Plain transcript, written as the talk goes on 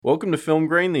Welcome to Film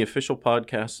Grain, the official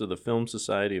podcast of the Film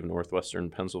Society of Northwestern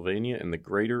Pennsylvania and the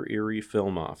Greater Erie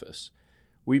Film Office.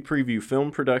 We preview film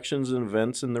productions and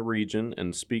events in the region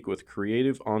and speak with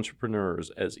creative entrepreneurs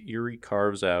as Erie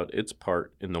carves out its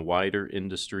part in the wider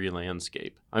industry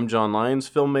landscape. I'm John Lyons,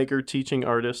 filmmaker, teaching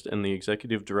artist, and the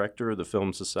executive director of the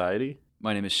Film Society.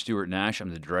 My name is Stuart Nash.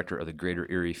 I'm the director of the Greater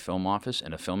Erie Film Office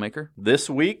and a filmmaker. This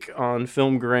week on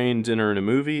Film Grain Dinner and a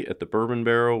Movie at the Bourbon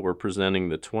Barrel, we're presenting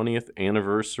the 20th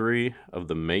anniversary of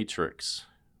The Matrix,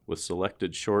 with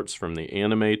selected shorts from the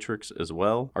Animatrix as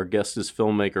well. Our guest is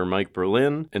filmmaker Mike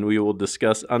Berlin, and we will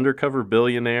discuss Undercover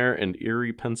Billionaire and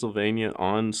Erie, Pennsylvania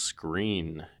on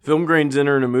screen. Film Grain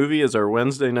Dinner and a Movie is our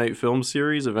Wednesday night film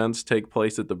series. Events take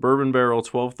place at the Bourbon Barrel,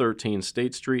 1213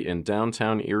 State Street in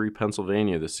downtown Erie,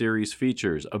 Pennsylvania. The series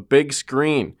features a big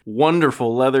screen,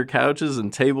 wonderful leather couches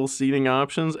and table seating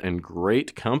options, and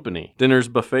great company. Dinner's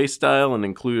buffet style and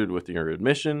included with your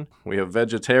admission. We have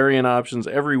vegetarian options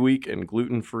every week and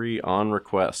gluten-free on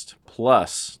request,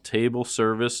 plus table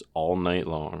service all night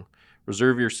long.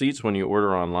 Reserve your seats when you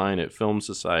order online at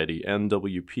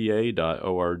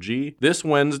filmsocietynwpa.org. This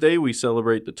Wednesday, we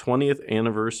celebrate the 20th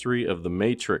anniversary of The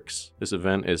Matrix. This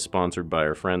event is sponsored by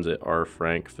our friends at R.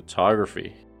 Frank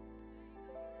Photography.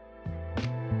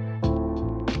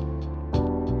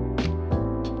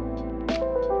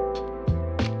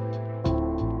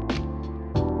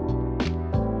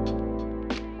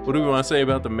 What do we want to say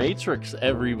about The Matrix,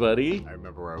 everybody? I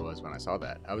remember where I was when I saw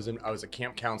that. I was a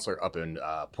camp counselor up in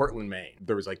Portland, Maine.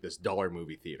 There was like this dollar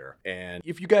movie theater. And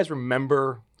if you guys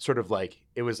remember, sort of like,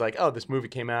 it was like, oh, this movie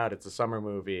came out, it's a summer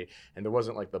movie, and there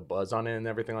wasn't like the buzz on it and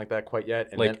everything like that quite yet.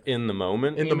 And like in the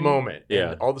moment? In the moment.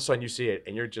 Yeah. And all of a sudden you see it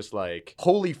and you're just like,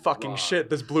 holy fucking shit,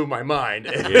 this blew my mind.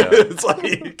 Yeah. It's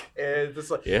like,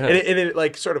 yeah. And it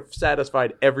like sort of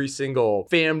satisfied every single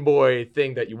fanboy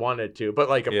thing that you wanted to. But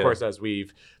like, of course, as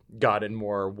we've gotten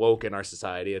more woke in our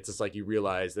society, it's just like you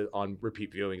realize that on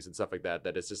repeat viewings and stuff like that,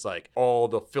 that it's just like all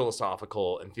the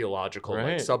philosophical and theological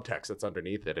like subtext that's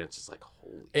underneath it. And it's just like,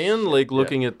 holy and shit. like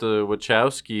looking at the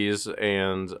Wachowskis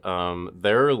and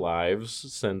their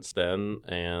lives since then,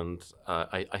 and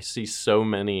I see so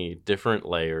many different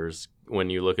layers when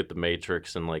you look at The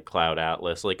Matrix and like Cloud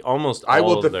Atlas, like almost all I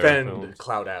will of their defend films.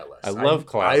 Cloud Atlas. I love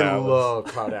Cloud Atlas. I love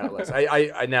Cloud Atlas.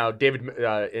 I now David,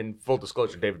 in full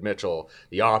disclosure, David Mitchell,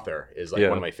 the author, is like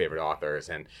one of my favorite authors,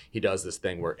 and he does this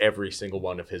thing where every single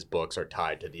one of his books are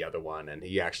tied to the other one, and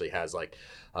he actually has like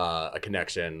a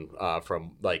connection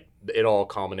from like it all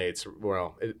culminates.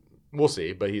 Well, we'll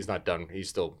see, but he's not done. He's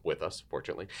still with us,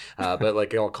 fortunately. But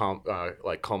like it all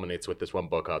culminates with this one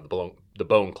book, the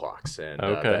Bone Clocks, and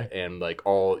and like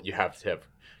all you have to have.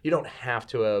 You don't have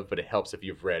to have, but it helps if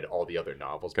you've read all the other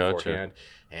novels beforehand.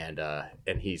 And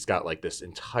he's got like this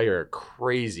entire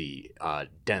crazy,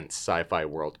 dense sci-fi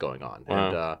world going on.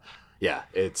 Wow. And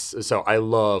it's so I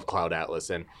love Cloud Atlas,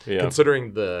 and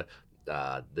considering the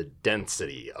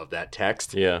density of that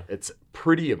text, it's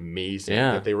pretty amazing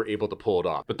that they were able to pull it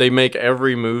off. But they make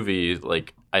every movie,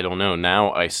 like, I don't know,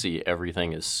 now I see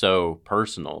everything is so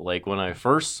personal. Like when I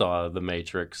first saw The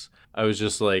Matrix, I was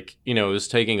just like, it was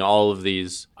taking all of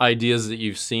these ideas that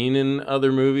you've seen in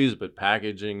other movies, but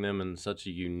packaging them in such a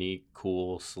unique,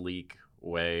 cool, sleek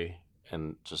way,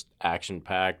 and just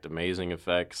action-packed, amazing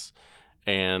effects.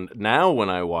 And now when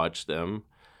I watch them,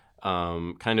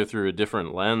 kind of through a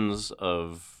different lens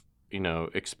of,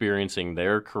 experiencing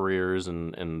their careers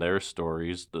and their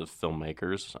stories, the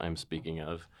filmmakers I'm speaking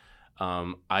of,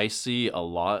 I see a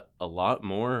lot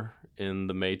more in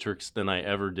The Matrix than I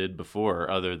ever did before,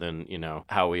 other than,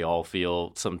 how we all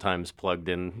feel sometimes plugged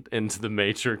into The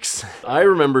Matrix. I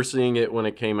remember seeing it when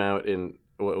it came out in,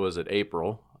 what was it,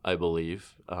 April, I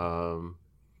believe. The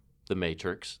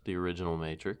Matrix, the original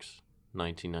Matrix.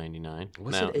 1999.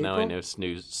 Was it April? Now I know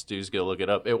Stu's gonna look it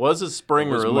up. It was a spring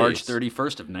release. March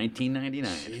 31st of 1999.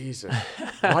 Jesus.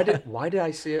 Why did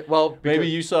I see it? Well, maybe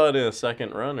you saw it in a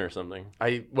second run or something.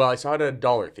 I saw it at a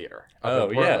dollar theater. So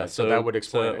that would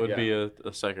explain it. That would be a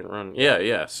second run.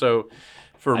 Yeah. So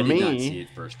for I me, did not see it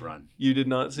first run. You did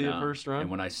not see it first run? And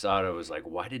when I saw it, I was like,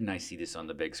 why didn't I see this on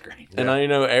the big screen? And I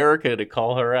know Erica, to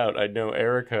call her out. I know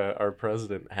Erica, our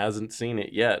president, hasn't seen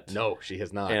it yet. No, she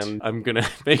has not. And I'm going to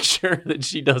make sure that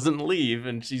she doesn't leave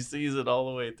and she sees it all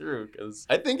the way through, because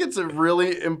I think it's a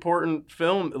really important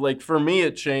film. Like, for me,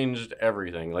 it changed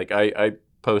everything. Like, I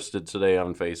posted today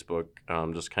on Facebook,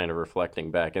 just kind of reflecting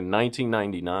back. In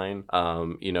 1999,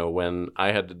 when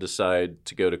I had to decide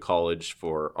to go to college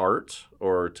for art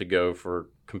or to go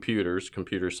for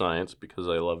computer science, because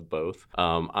I love both.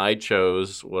 I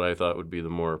chose what I thought would be the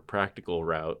more practical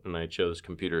route, and I chose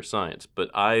computer science. But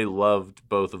I loved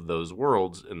both of those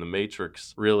worlds, and The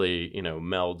Matrix really,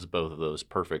 melds both of those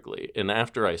perfectly. And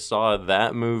after I saw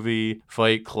that movie,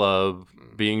 Fight Club,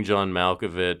 Being John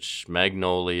Malkovich,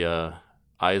 Magnolia,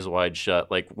 Eyes Wide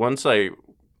Shut, like once I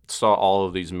saw all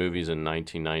of these movies in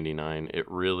 1999, it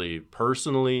really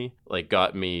personally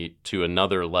got me to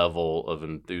another level of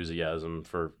enthusiasm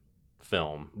for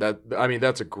film.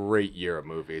 That's a great year of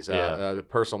movies. Yeah.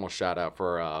 Personal shout out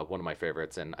for one of my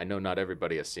favorites, and I know not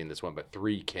everybody has seen this one, but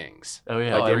Three Kings. Oh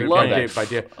yeah, I love that.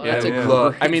 That's a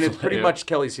great it's pretty much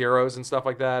Kelly's Heroes and stuff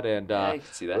like that, and I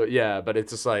can see that. Yeah, but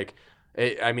it's just like.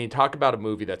 Talk about a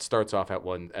movie that starts off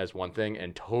as one thing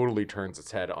and totally turns its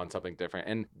head on something different.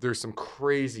 And there's some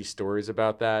crazy stories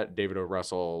about that. David O.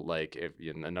 Russell,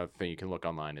 another thing you can look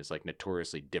online is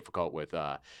notoriously difficult with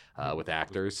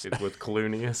actors. With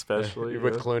Clooney especially.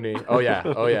 With Clooney. Oh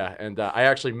yeah. And I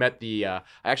actually met the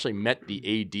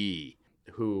AD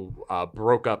who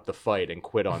broke up the fight and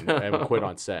quit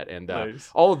on set. And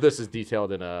Nice. all of this is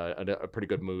detailed in a pretty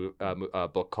good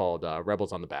book called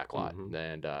Rebels on the Backlot,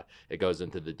 and it goes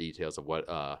into the details of what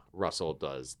Russell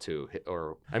does to.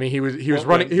 He was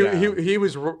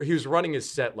running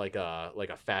his set like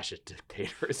a fascist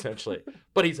dictator essentially,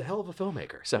 but he's a hell of a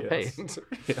filmmaker. So Yes.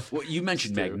 hey, Well, you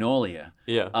mentioned Magnolia,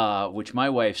 which my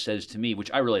wife says to me, which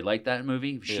I really like that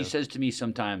movie. She says to me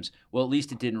sometimes, well, at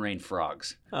least it didn't rain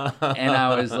frogs. And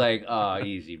I was like, oh,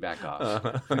 easy, back off.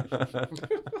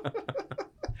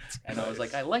 And I was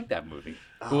like, I like that movie.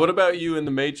 But what about you in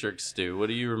The Matrix, Stu? What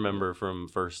do you remember from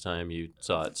first time you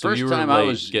saw it? So First you were time late I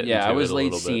was getting to I was it a late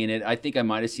little bit. seeing it. I think I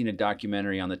might have seen a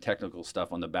documentary on the technical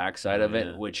stuff on the backside of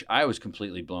it, which I was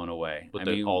completely blown away. With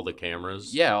all the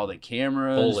cameras. Yeah, all the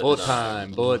cameras.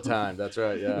 bullet time. That's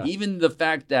right. Yeah. Even the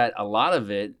fact that a lot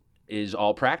of it is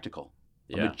all practical.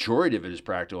 The Yeah. majority of it is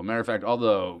practical. Matter of fact, all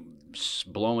the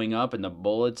blowing up and the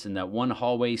bullets and that one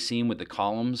hallway scene with the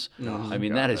columns.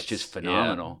 That is just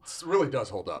phenomenal. It really does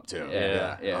hold up too.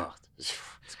 Yeah. Oh,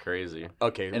 It's crazy.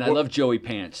 okay. And I love Joey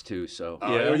Pants too. So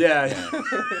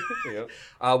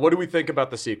What do we think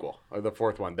about the sequel or the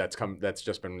fourth one that's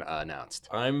just been announced?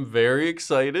 I'm very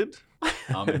excited.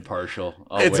 I'm impartial.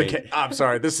 It's okay. I'm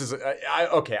sorry. This is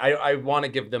I want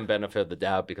to give them benefit of the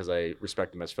doubt because I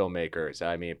respect them as filmmakers.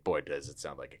 Boy, does it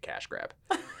sound like a cash grab.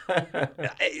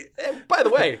 By the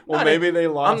way, maybe they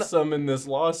lost some in this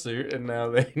lawsuit, and now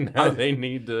they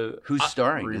need to. Who's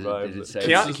starring? revive Does it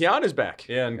say? Keanu's back.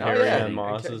 Yeah, and Oh, Carrie yeah. Ann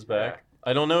Moss is back.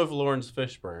 I don't know if Lawrence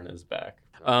Fishburne is back.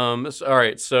 All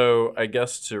right, so I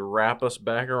guess to wrap us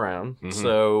back around,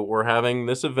 so we're having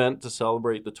this event to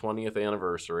celebrate the 20th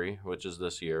anniversary, which is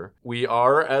this year. We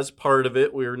are, as part of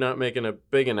it, we're not making a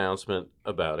big announcement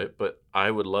about it, but I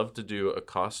would love to do a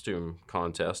costume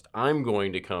contest. I'm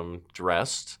going to come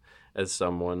dressed as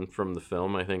someone from the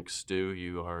film. I think, Stu,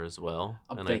 you are as well.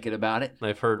 I'm thinking about it.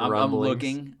 I've heard I'm rumblings.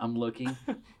 looking.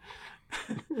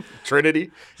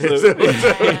 Trinity. I'm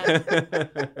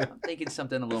thinking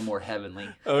something a little more heavenly.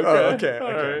 Okay.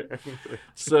 All right.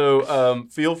 So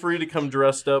feel free to come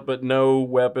dressed up, but no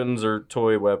weapons or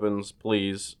toy weapons,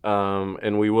 please.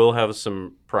 And we will have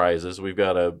some prizes. We've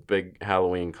got a big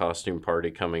Halloween costume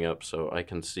party coming up, so I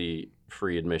can see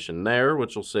free admission there,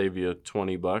 which will save you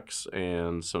 $20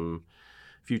 and some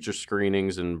future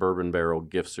screenings and Bourbon Barrel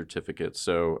gift certificates.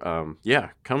 So,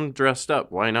 come dressed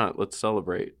up. Why not? Let's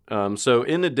celebrate. So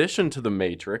in addition to The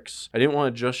Matrix, I didn't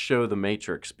want to just show The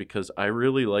Matrix because I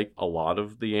really like a lot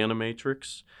of the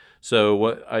Animatrix. So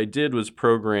what I did was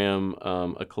program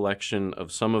a collection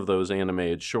of some of those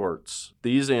animated shorts.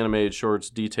 These animated shorts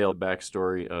detail the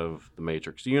backstory of the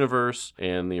Matrix universe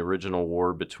and the original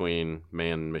war between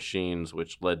man and machines,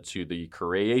 which led to the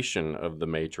creation of the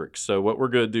Matrix. So what we're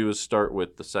going to do is start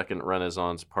with the Second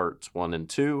Renaissance parts 1 and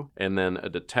 2, and then a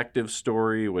detective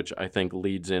story, which I think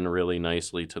leads in really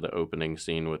nicely to the opening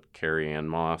scene with Carrie Ann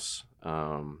Moss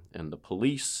and the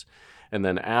police. And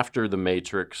then after The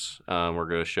Matrix, we're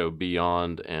going to show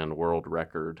Beyond and World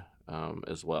Record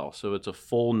as well. So it's a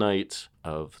full night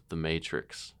of The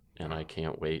Matrix, and I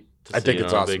can't wait to see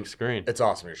it on a big screen. It's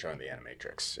awesome you're showing the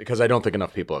Animatrix because I don't think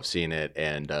enough people have seen it,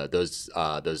 and those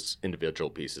individual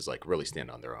pieces really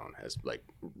stand on their own as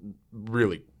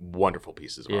really wonderful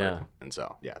pieces of art. And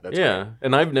so that's great.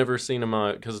 And I've never seen them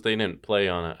on because they didn't play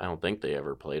on it. I don't think they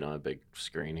ever played on a big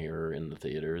screen here or in the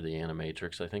theater. The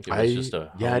Animatrix, I think it was just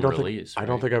a home release. I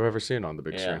don't think I've ever seen it on the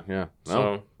big screen. Yeah,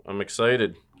 so I'm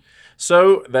excited.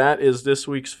 So that is this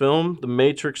week's film, The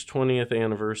Matrix 20th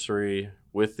Anniversary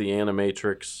with the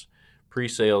Animatrix.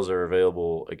 Pre-sales are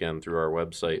available, again, through our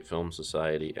website, Film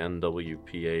Society,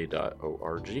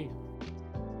 nwpa.org.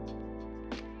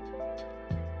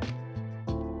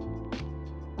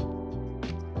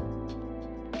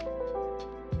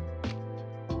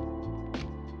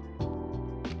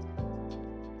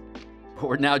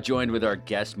 We're now joined with our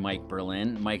guest, Mike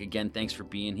Berlin. Mike, again, thanks for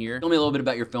being here. Tell me a little bit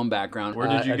about your film background. Where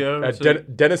did you go?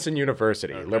 At Denison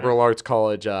University, liberal arts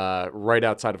college, right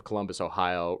outside of Columbus,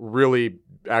 Ohio. Really,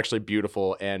 actually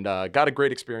beautiful, and got a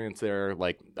great experience there.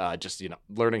 Like just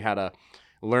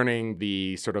learning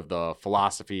the sort of the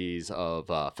philosophies of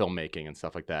filmmaking and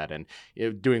stuff like that, and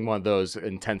doing one of those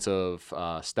intensive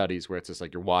studies where it's just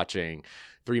like you're watching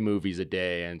 3 movies a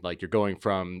day, and like you're going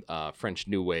from French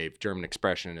New Wave, German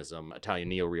Expressionism, Italian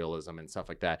neorealism, and stuff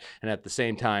like that, and at the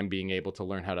same time being able to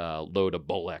learn how to load a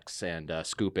Bolex and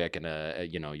Scoopik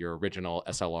and your original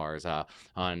SLRs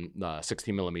on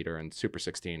 16 millimeter and Super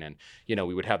 16, and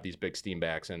we would have these big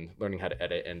Steenbecks and learning how to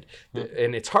edit, and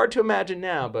it's hard to imagine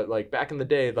now, but like back in the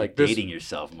day, like this, dating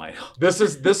yourself, Michael. This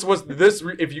was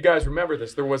if you guys remember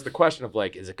this, there was the question of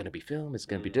like, is it going to be film? Is it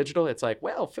going to be digital? It's like,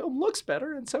 well, film looks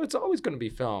better, and so it's always going to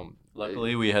be film.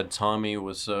 Luckily, we had Tommy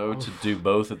Wiseau to do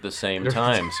both at the same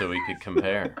time, so we could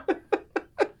compare.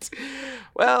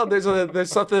 Well,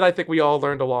 there's something I think we all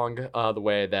learned along the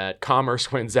way, that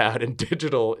commerce wins out and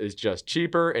digital is just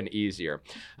cheaper and easier.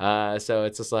 So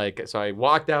it's just like, so I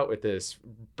walked out with this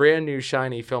brand new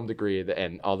shiny film degree,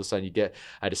 and all of a sudden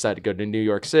I decided to go to New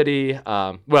York City,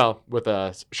 with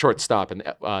a short stop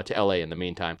to LA in the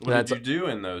meantime. What did you do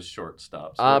in those short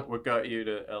stops? What got you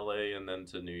to LA and then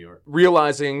to New York?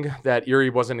 Realizing that Erie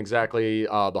wasn't exactly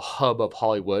the hub of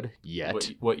Hollywood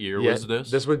yet. What year was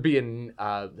this? This would be in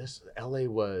LA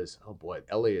was, oh boy,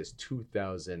 LA is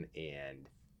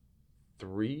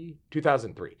 2003.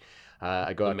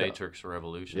 I go the out Matrix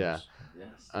Revolutions. Yeah.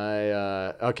 Yes.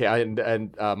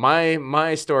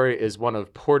 My story is one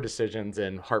of poor decisions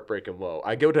and heartbreak and woe.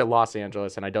 I go to Los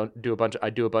Angeles and I do a bunch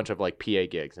of like PA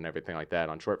gigs and everything like that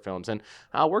on short films, and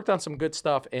I worked on some good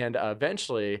stuff, and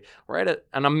eventually and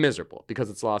I'm miserable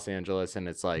because it's Los Angeles and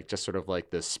it's like just sort of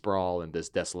like this sprawl and this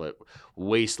desolate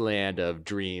wasteland of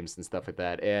dreams and stuff like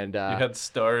that. And you had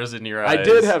stars in your eyes. I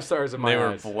did have stars in my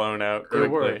eyes. They were blown out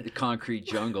quickly. The concrete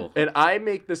jungle. And I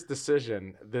make this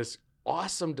decision, this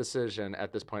awesome decision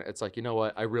at this point. It's like, you know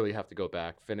what? I really have to go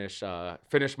back, finish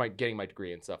getting my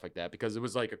degree and stuff like that, because it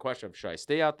was like a question of, should I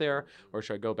stay out there or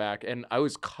should I go back? And I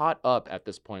was caught up at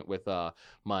this point with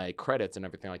my credits and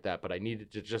everything like that, but I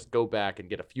needed to just go back and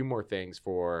get a few more things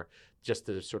just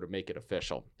to sort of make it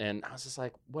official. And I was just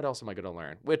like, what else am I going to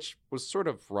learn? Which was sort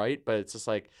of right, but it's just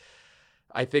like,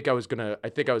 I think I was gonna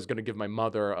give my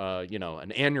mother, an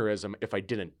aneurysm if I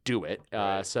didn't do it.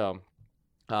 Right. So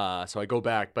I go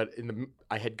back, but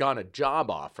I had gotten a job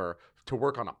offer to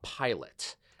work on a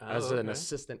pilot as an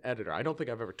assistant editor. I don't think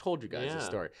I've ever told you guys this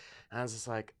story. And I was just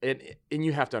like, and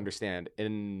you have to understand,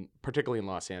 particularly in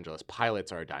Los Angeles,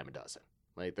 pilots are a dime a dozen.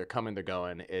 Like, they're coming, they're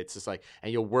going. It's just like,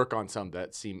 and you'll work on some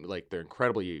that seem like they're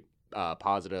incredibly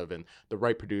positive, and the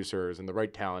right producers and the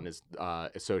right talent is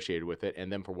associated with it,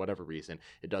 and then for whatever reason,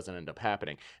 it doesn't end up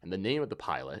happening. And the name of the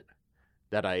pilot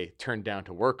that I turned down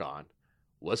to work on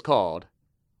was called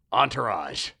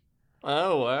Entourage.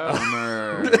 Oh, wow.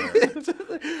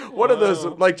 One of those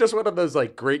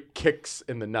great kicks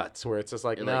in the nuts where it's just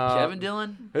like, no. Like Kevin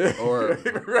Dillon or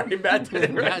right, Matt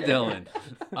Dillon. Matt Dillon.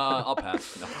 I'll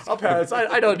pass. No. I'll pass.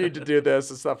 I don't need to do this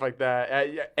and stuff like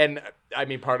that. And I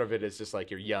mean, part of it is just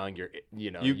like, you're young,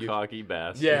 you cocky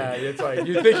bastard. Yeah, it's like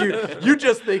you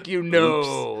just think you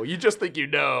know. Oops. You just think you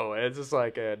know. And it's just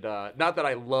like, and not that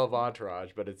I love Entourage,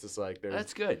 but it's just like,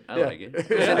 that's good. I like it. It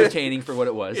was entertaining for what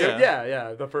it was.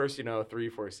 Yeah. The first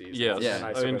 3-4 seasons. Yes.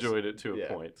 I enjoyed it to a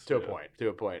point. To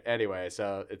a point. Anyway,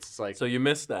 so it's just like, so you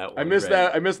missed that one. I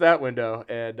missed that window,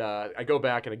 and I go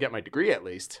back and I get my degree at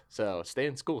least. So stay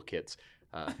in school, kids.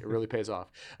 It really pays off.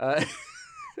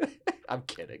 I'm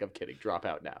kidding. Drop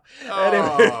out now.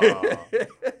 Oh.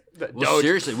 Well,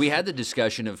 seriously, we had the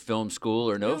discussion of film school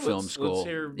or no film school. Let's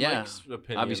hear Mike's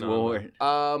opinion. Obviously,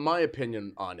 my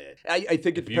opinion on it. I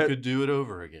think if you could do it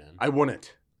over again, I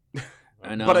wouldn't.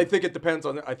 I know. But I think it depends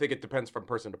from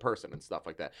person to person and stuff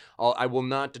like that. I will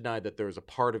not deny that there's a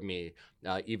part of me,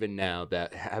 even now,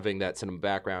 that having that cinema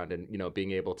background and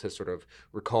being able to sort of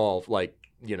recall, like,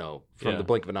 from the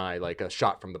blink of an eye, like a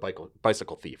shot from the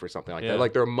bicycle thief or something like that.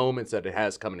 Like, there are moments that it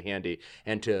has come in handy,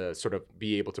 and to sort of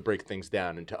be able to break things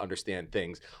down and to understand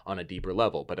things on a deeper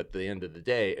level. But at the end of the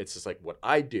day, it's just like, what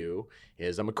I do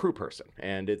is I'm a crew person,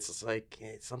 and it's just like,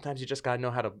 sometimes you just gotta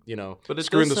know how to,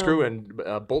 screw in the screw and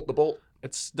bolt the bolt.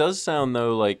 It does sound,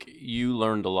 though, like you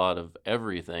learned a lot of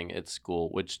everything at school,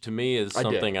 which to me is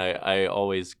something I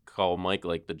always call Mike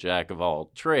like the jack of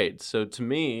all trades. So to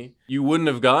me, you wouldn't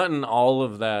have gotten all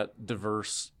of that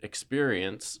diverse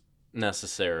experience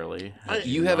necessarily.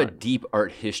 You have a deep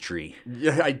art history.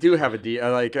 Yeah, I do have a deep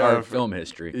art film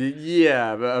history.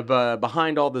 Yeah, but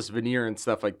behind all this veneer and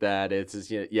stuff like that,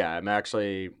 I'm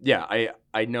actually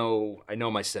I know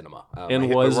my cinema.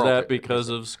 And was that because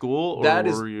of school, or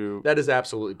were you? That is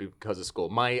absolutely because of school.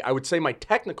 I would say my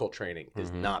technical training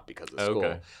is not because of school.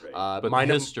 Okay, but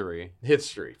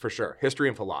history for sure, history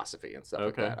and philosophy and stuff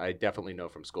like that. I definitely know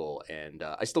from school, and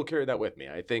I still carry that with me.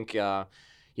 I think.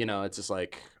 It's just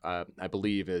like, I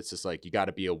believe it's just like you got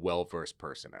to be a well-versed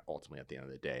person ultimately at the end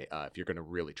of the day if you're going to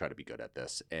really try to be good at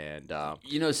this. And,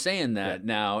 saying that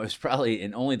now is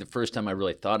probably only the first time I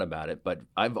really thought about it, but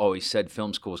I've always said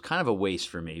film school was kind of a waste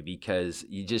for me because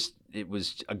it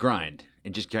was a grind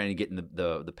and just trying to get in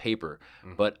the paper.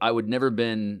 Mm-hmm. But I would never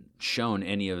been shown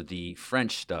any of the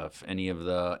French stuff, any of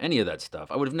that stuff.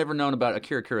 I would have never known about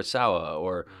Akira Kurosawa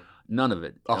or... None of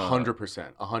it.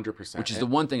 100%. Which is the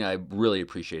one thing I really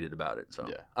appreciated about it. So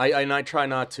yeah, I try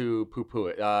not to poo-poo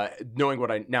it. Knowing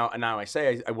what now I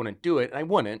say I wouldn't do it, and I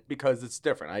wouldn't because it's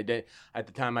different. I did at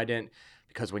the time. I didn't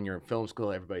because when you're in film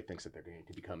school, everybody thinks that they're going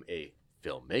to become a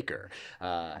filmmaker.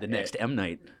 The next M.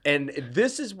 Night. And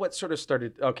this is what sort of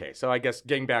started. Okay, so I guess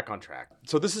getting back on track.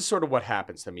 So this is sort of what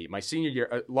happens to me. My senior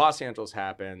year, Los Angeles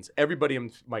happens. Everybody in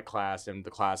my class and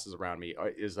the classes around me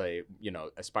is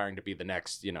aspiring to be the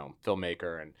next,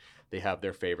 filmmaker, and they have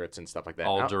their favorites and stuff like that.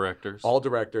 All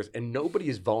directors, and nobody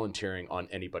is volunteering on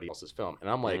anybody else's film.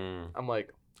 And I'm like,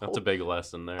 that's a big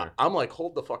lesson there. I'm like,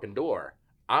 hold the fucking door.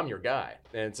 I'm your guy.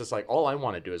 And it's just like, all I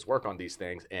want to do is work on these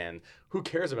things, and who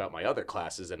cares about my other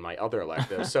classes and my other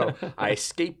electives? So I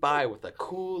skate by with a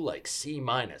cool C-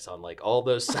 on all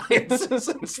those sciences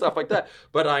and stuff like that.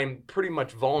 But I'm pretty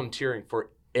much volunteering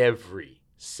for every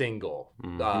single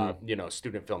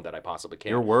student film that I possibly can.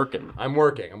 You're working. I'm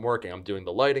working. I'm doing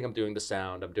the lighting, I'm doing the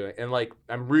sound,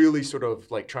 I'm really sort of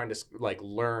trying to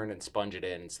learn and sponge it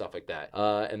in and stuff like that.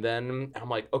 And then I'm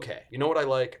like, okay, you know what I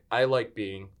like? I like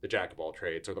being the jack of all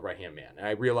trades or the right-hand man. And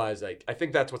I realize I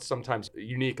think that's what's sometimes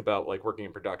unique about working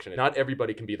in production. Not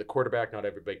everybody can be the quarterback, not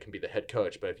everybody can be the head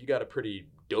coach, but if you got a pretty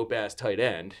dope ass tight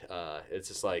end, it's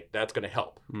just that's going to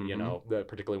help,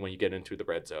 particularly when you get into the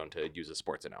red zone, to use a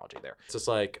sports analogy there. It's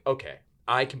just okay,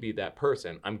 I can be that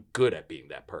person. I'm good at being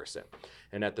that person.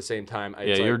 And at the same time,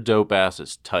 your dope ass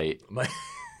is tight.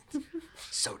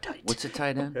 So tight. What's a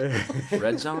tight end?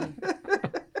 Red zone?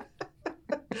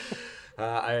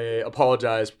 I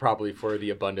apologize probably for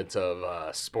the abundance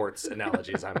of sports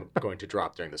analogies I'm going to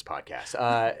drop during this podcast.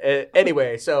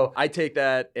 Anyway, so I take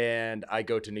that and I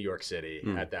go to New York City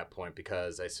at that point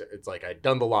because it's like I'd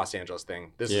done the Los Angeles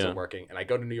thing. This isn't working. And I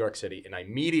go to New York City and I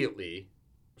immediately,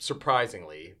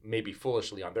 surprisingly, maybe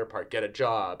foolishly on their part, get a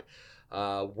job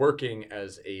working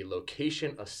as a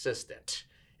location assistant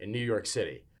in New York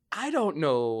City. I don't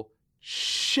know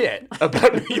shit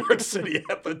about New York City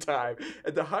at the time,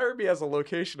 and to hire me as a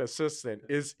location assistant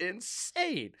is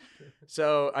insane.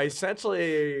 So I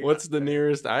essentially, what's the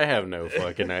nearest? I have no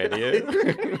fucking idea.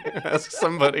 Ask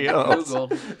somebody else. Google.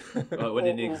 Well, it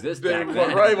didn't exist back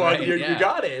then. Right, well, you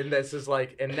got it. And this is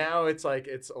and now it's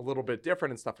it's a little bit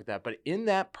different and stuff like that. But in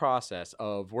that process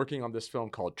of working on this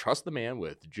film called Trust the Man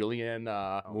with Julianne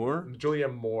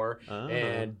Moore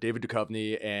and David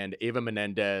Duchovny and Eva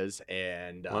Menendez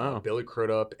and Billy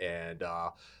Crudup, and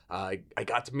I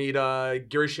got to meet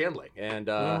Gary Shandling, and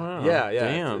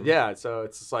damn. So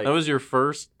it's just that was your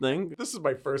first thing. This is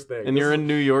my first thing, and you're in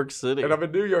New York City, and I'm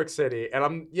in New York City, and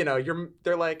I'm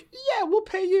they're like, yeah, we'll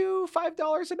pay you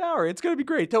 $5 an hour. It's gonna be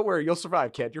great. Don't worry, you'll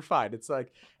survive, kid. You're fine. It's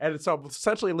and so I'm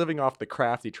essentially living off the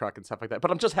crafty truck and stuff like that.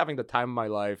 But I'm just having the time of my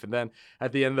life, and then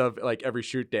at the end of every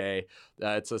shoot day,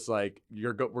 it's just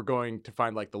we're going to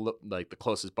find the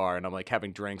closest bar, and I'm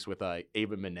having drinks with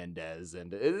Ava Menendez,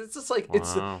 and it's just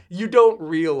it's. You don't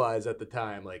realize at the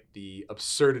time the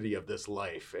absurdity of this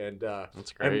life, and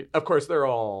that's great. And of course, they're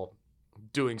all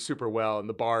doing super well, and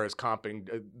the bars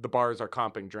are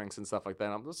comping drinks and stuff like that.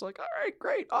 And I'm just all right,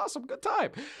 great, awesome, good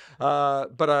time.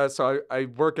 So I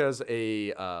work as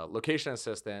a location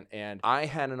assistant, and I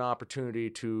had an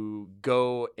opportunity to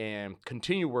go and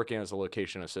continue working as a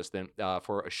location assistant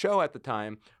for a show at the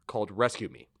time called Rescue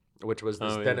Me, which was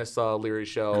this Dennis Leary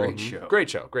show. Great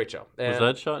show. And was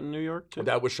that shot in New York too?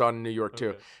 That was shot in New York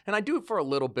too. And I do it for a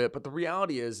little bit, but the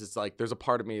reality is there's a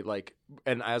part of me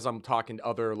and as I'm talking to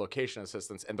other location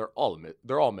assistants, and they're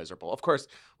all miserable. Of course,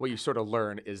 what you sort of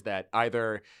learn is that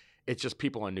either it's just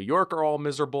people in New York are all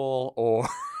miserable, or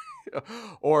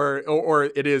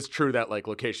or it is true that like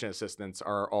location assistants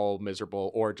are all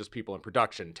miserable, or just people in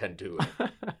production tend to,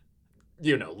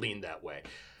 lean that way.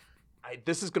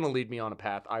 This is going to lead me on a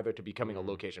path either to becoming a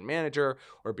location manager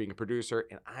or being a producer,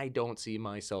 and I don't see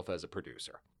myself as a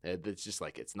producer. It's just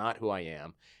like, it's not who I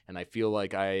am, and I feel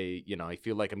like I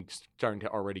feel like I'm starting to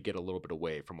already get a little bit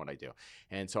away from what I do.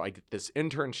 And so I get this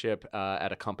internship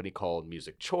at a company called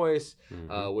Music Choice,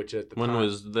 which at the time... When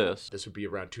was this? This would be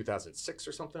around 2006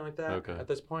 or something like that at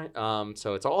this point.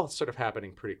 So it's all sort of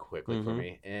happening pretty quickly for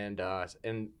me. And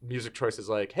Music Choice is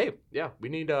like, hey, yeah, we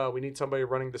need somebody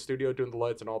running the studio, doing the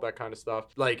lights and all that kind of stuff.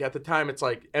 Like at the time, it's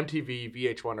like MTV,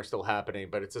 VH1 are still happening,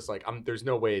 but it's just like, there's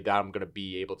no way that I'm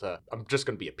just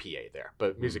going to be a PA there.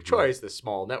 But Music Choice, this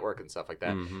small network and stuff like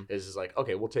that, is just like,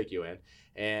 okay, we'll take you in.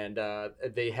 And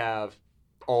they have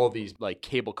all these like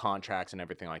cable contracts and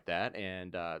everything like that,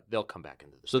 and they'll come back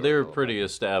into the So they were pretty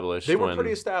established. They were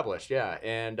pretty established, yeah,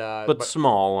 and but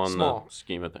small on the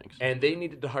scheme of things. And they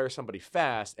needed to hire somebody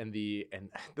fast, and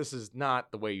this is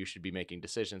not the way you should be making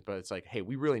decisions, but it's like, hey,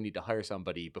 we really need to hire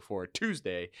somebody before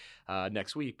Tuesday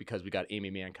next week because we got Amy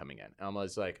Mann coming in.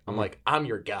 And I'm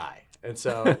your guy. And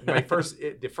so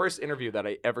the first interview that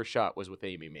I ever shot was with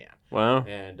Amy Mann. Wow.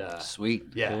 And sweet.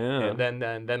 Yeah.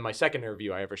 And then my second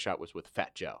interview I ever shot was with Fat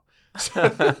Joe.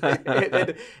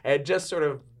 and just sort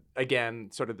of, again,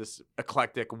 sort of this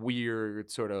eclectic,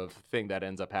 weird sort of thing that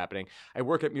ends up happening. I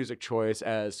work at Music Choice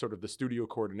as sort of the studio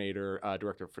coordinator,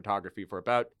 director of photography for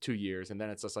about 2 years. And then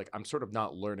it's just like, I'm sort of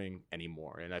not learning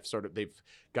anymore. And they've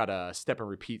got a step and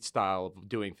repeat style of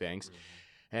doing things.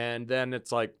 And then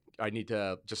it's like, I need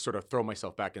to just sort of throw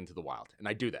myself back into the wild. And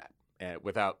I do that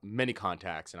without many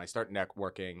contacts. And I start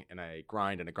networking, and I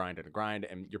grind and I grind and I grind.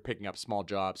 And you're picking up small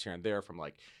jobs here and there from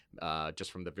like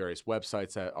just from the various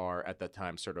websites that are at that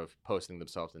time sort of posting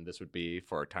themselves. And this would be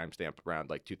for a timestamp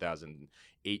around like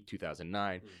 2008,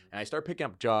 2009. And I start picking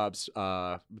up jobs,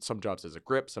 some jobs as a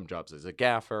grip, some jobs as a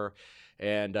gaffer,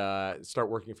 and start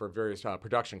working for various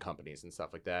production companies and stuff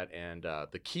like that. And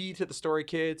the key to the story,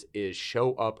 kids, is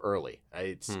show up early.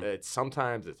 It's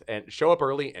show up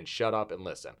early and shut up and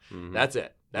listen. That's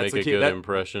it. That's Make the key. a good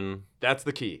impression. That's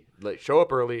the key. Like, show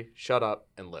up early, shut up,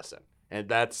 and listen. And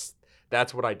that's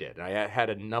what I did. And I had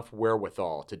enough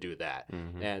wherewithal to do that.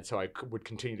 And so I would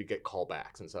continue to get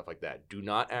callbacks and stuff like that. Do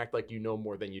not act like you know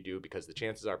more than you do, because the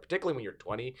chances are, particularly when you're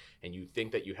 20 and you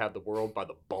think that you have the world by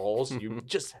the balls,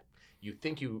 you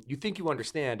think you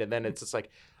understand, and then it's just like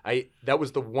that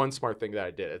was the one smart thing that I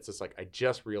did. It's just like, I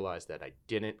just realized that I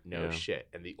didn't know shit.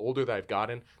 And the older that I've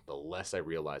gotten, the less I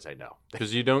realize I know.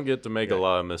 Because you don't get to make a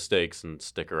lot of mistakes and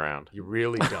stick around. You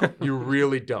really don't. You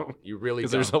really don't.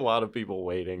 Because there's a lot of people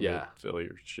waiting to fill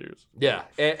your shoes. Yeah.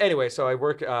 Anyway, so I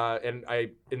work,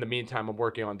 in the meantime, I'm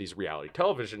working on these reality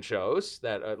television shows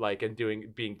that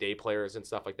being day players and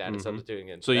stuff like that, and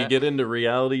substituting. So you get into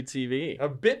reality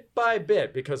TV bit by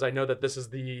bit, because I know that this is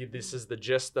the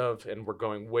gist of, and we're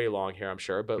going way long here, I'm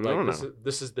sure, but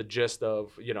this is the gist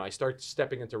of, I start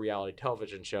stepping into reality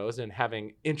television shows and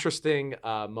having interesting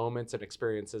moments and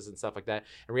experiences and stuff like that.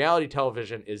 And reality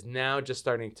television is now just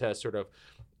starting to sort of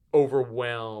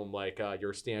overwhelm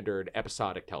your standard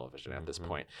episodic television at this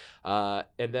point.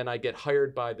 And then I get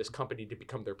hired by this company to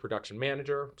become their production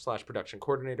manager / production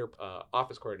coordinator,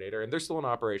 office coordinator, and they're still in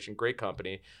operation. Great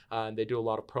company, and they do a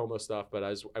lot of promo stuff. But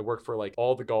I worked for like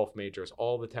all the golf majors,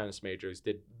 all the tennis majors,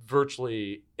 did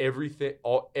virtually everything,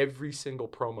 every single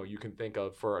promo you can think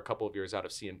of for a couple of years out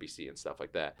of CNBC and stuff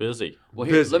like that. Busy. Well,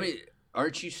 here,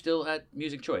 aren't you still at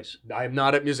Music Choice? I'm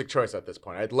not at Music Choice at this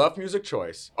point. I'd love Music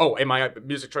Choice. Oh, am I at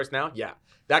Music Choice now? Yeah.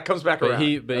 That comes back around.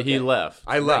 He left.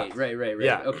 I left. Right.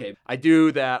 Yeah. Okay. I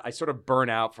do that. I sort of burn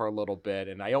out for a little bit,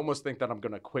 and I almost think that I'm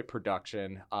going to quit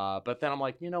production. But then I'm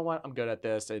like, you know what? I'm good at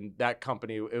this. And that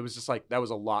company, it was just like, that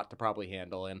was a lot to probably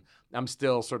handle. And I'm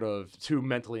still sort of too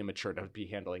mentally immature to be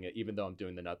handling it, even though I'm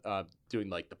doing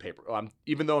the paper.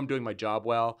 Even though I'm doing my job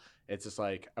well, it's just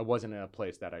like I wasn't in a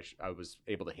place that I was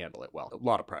able to handle it well. A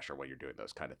lot of pressure when you're doing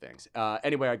those kind of things.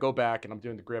 Anyway, I go back and I'm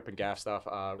doing the grip and gaff stuff.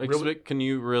 Can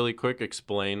you really quick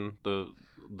explain the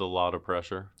lot of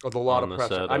pressure? Oh, the lot of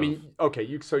pressure. I mean,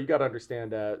 okay, so you got to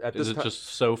understand at this time. Is it just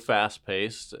so fast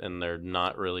paced and they're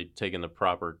not really taking the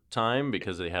proper time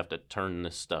because they have to turn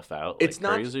this stuff out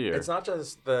crazy? It's not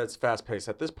just that it's fast paced.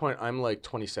 At this point, I'm like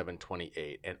 27,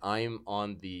 28, and I'm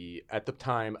on at the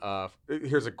time,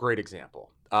 here's a great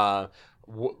example. One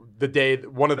of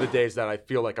the days that I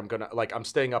feel like I'm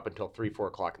staying up until 3-4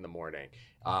 o'clock in the morning,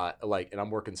 and I'm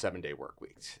working 7-day work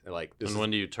weeks.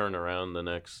 When do you turn around the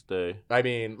next day? I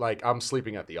mean, I'm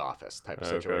sleeping at the office type of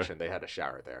situation. Okay. They had a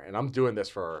shower there, and I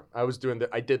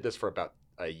did this for about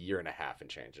a year and a half and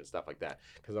change and stuff like that,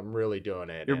 because I'm really doing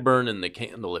it. You're burning the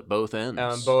candle at both ends.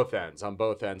 On both ends, and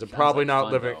Sounds probably like not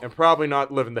fun, living, though. and probably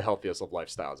not living the healthiest of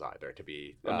lifestyles either. To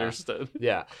be Understood.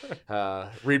 yeah,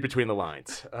 read between the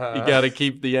lines. You got to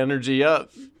keep the energy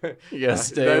up. You got to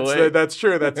stay away. That's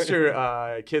true. That's true.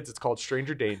 Kids, it's called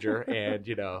stranger danger, and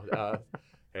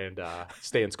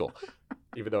stay in school.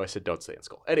 Even though I said don't stay in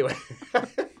school. Anyway.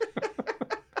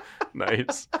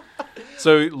 Nice.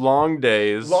 So long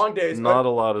days. Not a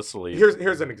lot of sleep.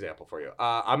 Here's an example for you.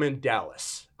 I'm in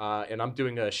Dallas, and I'm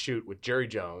doing a shoot with Jerry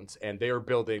Jones, and they are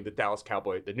building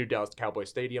the new Dallas Cowboy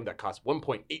Stadium that costs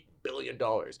 $1.8 billion,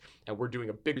 and we're doing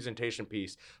a big presentation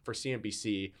piece for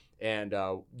CNBC, and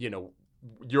I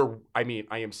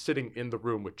am sitting in the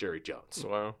room with Jerry Jones.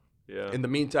 Wow. Yeah. In the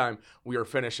meantime, we are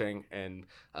finishing, and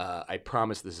I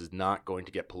promise this is not going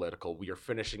to get political. We are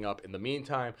finishing up, in the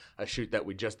meantime, a shoot that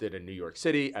we just did in New York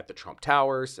City at the Trump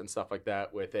Towers and stuff like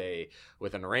that with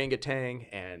an orangutan,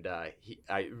 and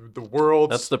the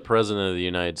world. That's the president of the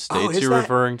United States is you're that-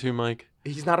 referring to, Mike?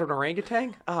 He's not an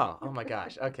orangutan? Oh my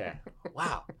gosh. Okay.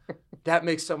 Wow. That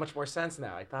makes so much more sense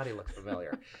now. I thought he looked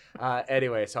familiar.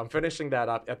 Anyway, so I'm finishing that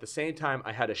up. At the same time,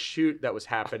 I had a shoot that was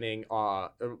happening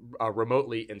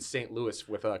remotely in St. Louis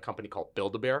with a company called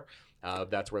Build-A-Bear.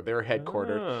 That's where they're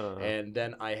headquartered. Ah. And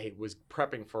then I was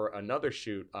prepping for another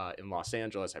shoot in Los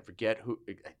Angeles. I forget who.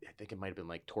 I think it might have been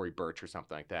like Tory Burch or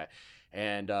something like that.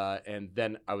 And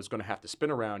then I was going to have to spin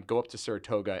around, go up to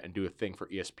Saratoga, and do a thing for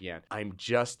ESPN. I'm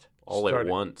just All at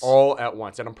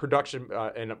once. And I'm production.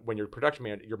 And when you're production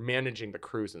man, you're managing the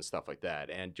crews and stuff like that,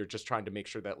 and you're just trying to make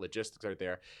sure that logistics are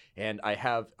there. And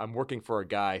I'm working for a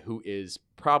guy who is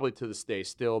probably to this day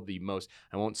still the most.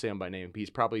 I won't say him by name. He's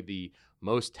probably the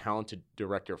most talented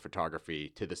director of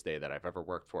photography to this day that I've ever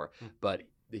worked for. But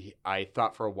I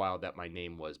thought for a while that my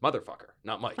name was Motherfucker,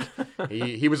 not Mike.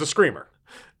 He was a screamer.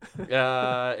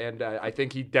 And I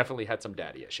think he definitely had some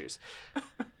daddy issues.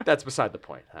 That's beside the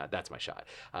point. That's my shot.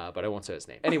 But I won't say his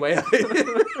name. Anyway.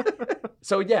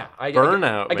 So yeah, I get burned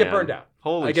out.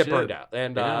 Holy I get shit. burned out.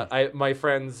 And Yeah. my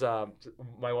friends,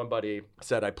 my one buddy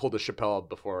said I pulled a Chappelle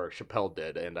before Chappelle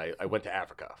did, and I went to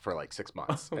Africa for like 6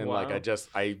 months. And Wow.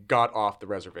 I got off the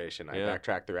reservation. I Yeah.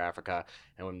 backtracked through Africa,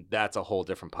 and that's a whole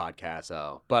different podcast.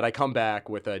 So, but I come back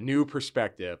with a new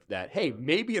perspective that, hey,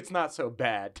 maybe it's not so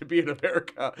bad to be in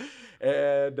America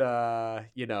and,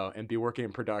 and be working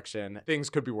in production.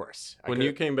 Things could be worse. When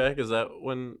you came back, is that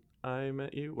when I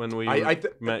met you? When we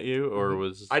met you, or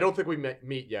was I don't think we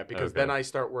meet yet, because Okay. then I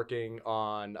start working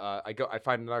on. I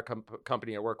find another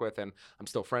company I work with, and I'm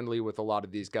still friendly with a lot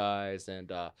of these guys,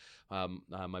 and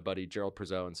my buddy Gerald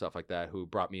Prezzo and stuff like that, who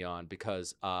brought me on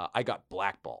because I got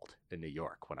blackballed in New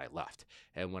York when I left,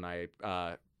 and when I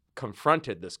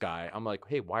confronted this guy, I'm like,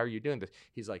 hey, why are you doing this?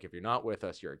 He's like, if you're not with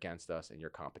us, you're against us, and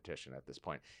you're competition at this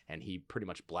point, and he pretty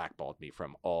much blackballed me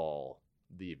from all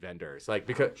the vendors, like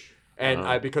because.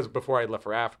 And because before I left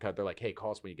for Africa, they're like, hey,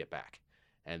 call us when you get back.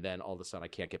 And then all of a sudden I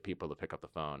can't get people to pick up the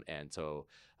phone. And so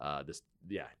this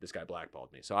guy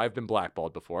blackballed me. So I've been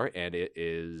blackballed before, and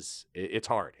it's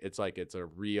hard. It's like, it's a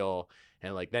real,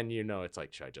 and like, then, it's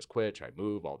like, should I just quit? Should I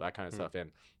move? All that kind of stuff.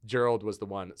 And Gerald was the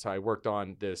one. So I worked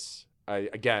on this. What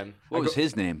was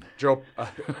his name? Gerald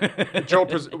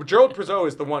Prezzo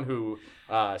is the one who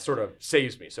sort of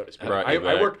saves me, so to speak. Brought you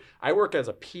back. I work as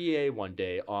a PA one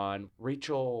day on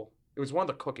Rachel. It was one of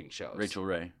the cooking shows. Rachel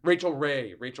Ray. Rachel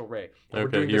Ray. And we're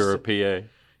Okay, doing you're this, a PA.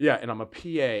 Yeah, and I'm a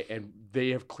PA, and they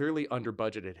have clearly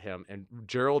under-budgeted him, and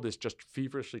Gerald is just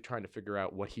feverishly trying to figure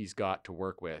out what he's got to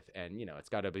work with, and,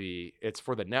 it's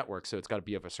for the network, so it's got to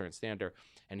be of a certain standard,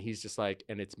 and he's just like,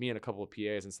 and it's me and a couple of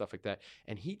PAs and stuff like that,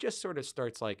 and he just sort of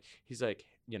starts like, he's like,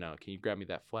 can you grab me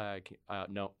that flag?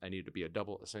 No, I need it to be a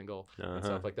double, a single, and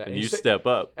stuff like that. And you step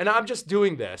up. And I'm just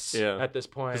doing this at this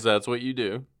point. Because that's what you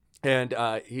do. And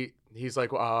he's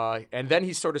like, and then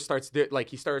he sort of starts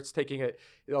he starts taking it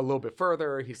a little bit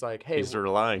further. He's like, hey, He's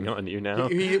relying on you now.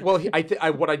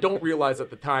 What I don't realize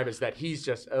at the time is that he's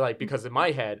just like, because in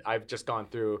my head I've just gone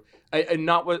through, I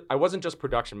wasn't just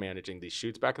production managing these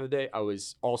shoots back in the day. I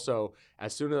was also,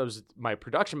 as soon as my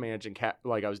production managing I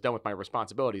was done with my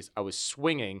responsibilities, I was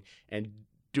swinging and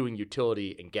doing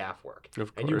utility and gaff work.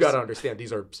 Of and you course. got to understand,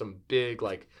 these are some big,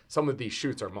 like, some of these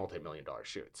shoots are multi-million-dollar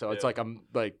shoots. So it's like,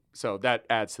 so that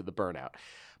adds to the burnout.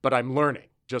 But I'm learning,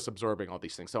 just absorbing all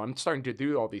these things. So I'm starting to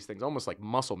do all these things, almost like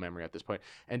muscle memory at this point.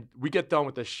 And we get done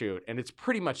with this shoot, and it's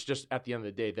pretty much just at the end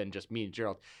of the day, then just me and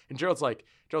Gerald. And Gerald's like,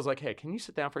 hey, can you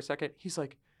sit down for a second? He's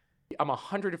like, I'm a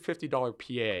 $150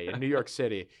 PA in New York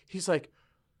City. He's like,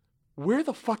 where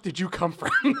the fuck did you come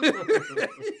from?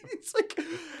 He's like,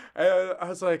 I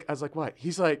was like, what?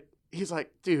 He's like,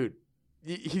 dude,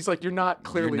 he's like, you're not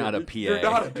clearly You're not a PA. You're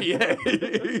not a PA.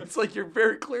 It's like, you're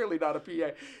very clearly not a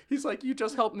PA. He's like, you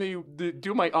just helped me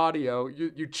do my audio.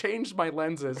 You changed my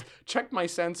lenses, checked my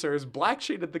sensors, black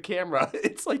sheeted the camera.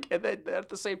 It's like, and then at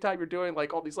the same time, you're doing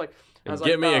like all these like.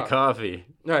 Get me a coffee.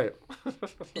 Right.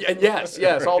 And yes,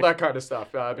 all that kind of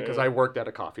stuff. Because I worked at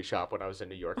a coffee shop when I was in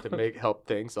New York to help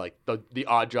things like the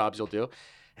odd jobs you'll do.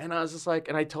 And I was just like,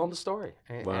 and I told him the story.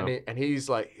 And he's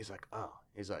like,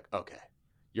 okay,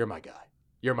 you're my guy.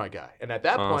 You're my guy. And at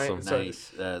that point,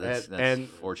 nice. That's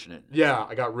fortunate. Yeah,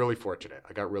 I got really fortunate.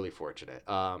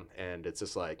 And it's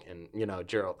just like, and you know,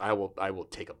 Gerald, I will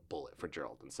take a bullet for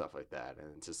Gerald and stuff like that. And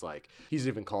it's just like, he's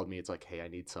even called me. It's like, hey, I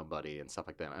need somebody and stuff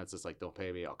like that. And it's just like, don't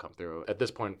pay me, I'll come through. At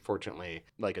this point, fortunately,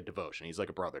 like a devotion. He's like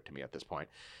a brother to me at this point.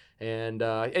 And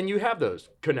you have those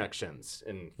connections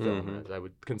in film. Mm-hmm. I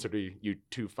would consider you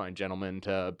two fine gentlemen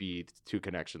to be two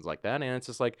connections like that. And it's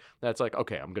just like, that's like,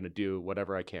 okay, I'm going to do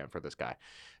whatever I can for this guy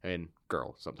and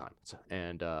girl sometimes.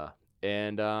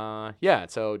 Yeah,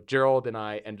 so Gerald and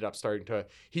I ended up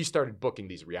he started booking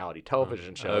these reality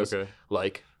television shows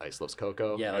like Ice Loves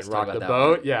Coco and Rock the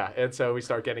Boat. One. Yeah, and so we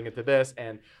start getting into this,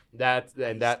 and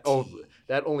that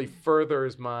only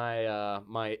furthers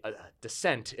my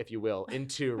descent, if you will,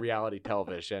 into reality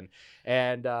television.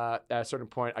 And at a certain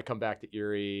point, I come back to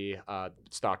Erie,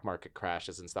 stock market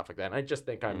crashes and stuff like that. And I just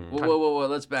think I'm. Whoa!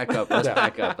 Let's back up. Let's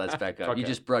back up. Okay. You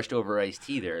just brushed over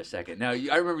Ice-T there a second. Now,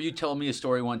 I remember you telling me a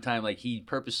story one time, like he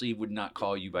purposely would not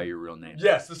call you by your real name.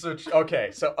 Yes, this is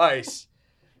okay. So Ice.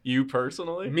 You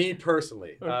personally? Me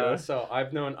personally. Okay. So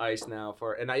I've known Ice now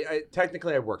and I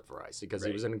technically worked for Ice because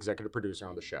he was an executive producer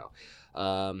on the show.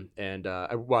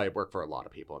 I worked for a lot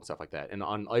of people and stuff like that. And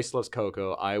on Ice Loves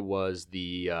Coco, I was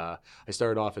I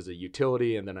started off as a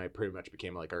utility, and then I pretty much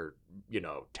became like our,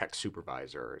 tech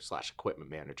supervisor /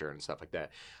 equipment manager and stuff like that.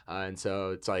 And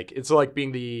so it's like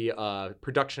being the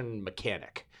production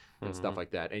mechanic and stuff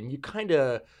like that. And you kind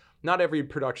of. Not every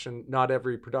production, not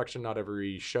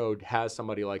every show has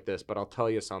somebody like this, but I'll tell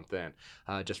you something,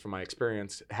 just from my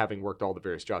experience, having worked all the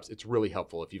various jobs, it's really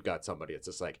helpful if you've got somebody. It's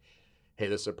just like, hey,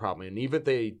 this is a problem. And even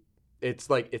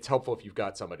it's helpful if you've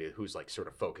got somebody who's like sort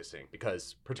of focusing,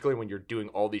 because particularly when you're doing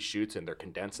all these shoots and they're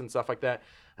condensed and stuff like that,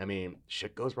 I mean,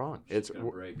 shit goes wrong.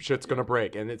 Shit's gonna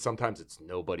break, and sometimes it's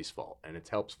nobody's fault, and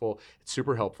it's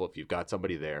super helpful if you've got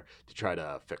somebody there to try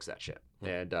to fix that shit.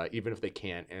 And even if they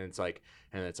can't, and it's like,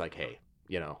 hey,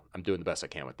 I'm doing the best I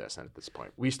can with this. And at this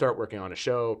point, we start working on a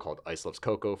show called Ice Loves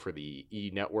Coco for the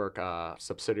E! Network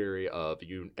subsidiary of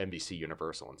NBC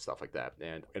Universal and stuff like that.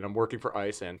 And I'm working for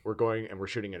Ice, and we're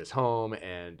shooting at his home,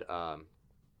 and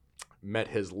met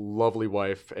his lovely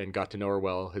wife and got to know her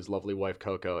well, his lovely wife,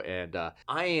 Coco. And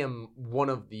I am one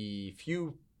of the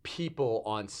few people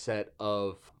on set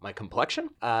of my complexion.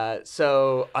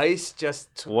 So Ice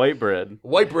just white bread,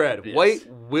 yes. White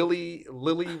willy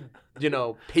lily,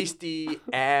 pasty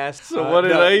ass. So what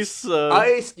did Ice?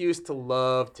 Ice used to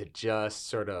love to just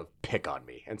sort of pick on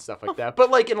me and stuff like that,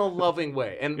 but like in a loving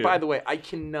way. And by the way, I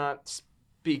cannot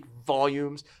speak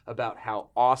volumes about how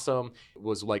awesome it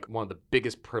was. Like one of the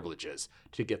biggest privileges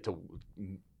to get to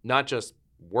not just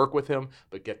work with him,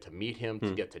 but get to meet him,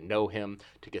 to get to know him,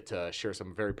 to get to share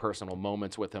some very personal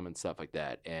moments with him and stuff like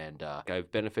that. And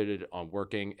I've benefited on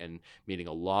working and meeting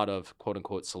a lot of quote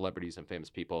unquote celebrities and famous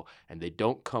people, and they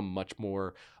don't come much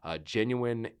more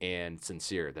genuine and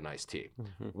sincere than Ice-T.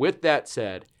 With that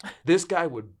said, this guy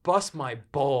would bust my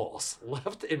balls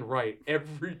left and right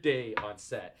every day on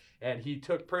set. And he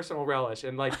took personal relish.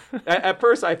 And like, at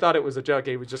first I thought it was a joke.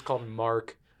 He would just call me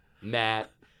Mark,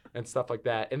 Matt, and stuff like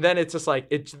that. And then it's just like,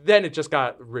 it just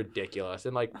got ridiculous.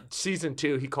 And like season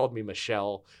 2, he called me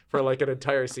Michelle for like an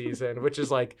entire season, which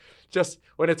is like, just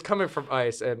when it's coming from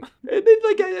Ice. And then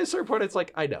like at a certain point, it's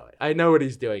like, I know what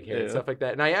he's doing here and stuff like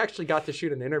that. And I actually got to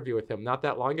shoot an interview with him not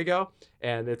that long ago.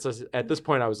 And it's at this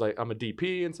point I was like, I'm a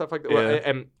DP and stuff like that.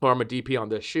 Or I'm a DP on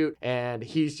this shoot. And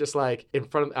he's just like in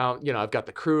front of, I've got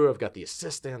the crew, I've got the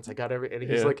assistants, I got everything.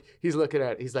 And he's looking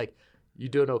at it. He's like, you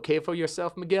doing okay for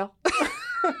yourself, Miguel?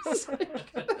 It's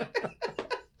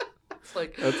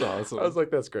like, that's awesome. I was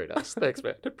like, that's great. Thanks,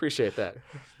 man. Appreciate that.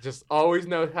 Just always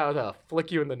know how to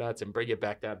flick you in the nuts and bring it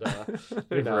back down to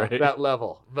that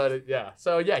level. But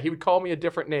so he would call me a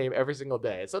different name every single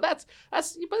day. So that's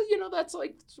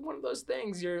like one of those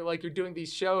things. You're doing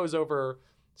these shows over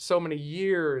so many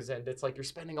years, and it's like you're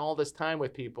spending all this time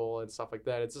with people and stuff like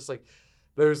that. It's just like,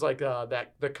 there's like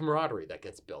the camaraderie that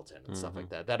gets built in and stuff like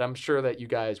that. That I'm sure that you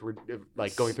guys were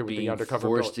like going through with the undercover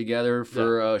forced together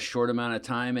for a short amount of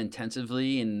time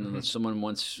intensively, and someone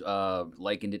once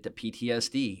likened it to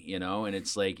PTSD, you know. And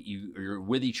it's like you're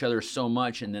with each other so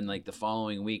much, and then like the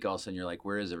following week, all of a sudden you're like,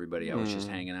 where is everybody I was just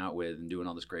hanging out with and doing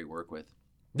all this great work with?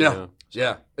 Yeah.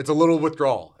 It's a little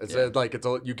withdrawal. It's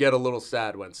you get a little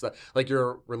sad when like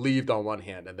you're relieved on one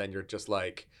hand, and then you're just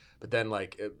like, but then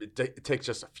like it takes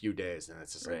just a few days, and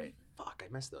it's just like, fuck,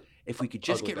 I missed them. If we could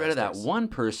just get rid of that one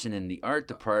person in the art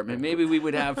department, maybe we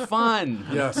would have fun.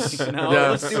 Yes.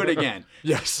 Let's do it again.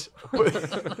 Yes.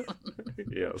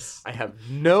 Yes. I have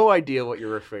no idea what you're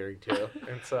referring to,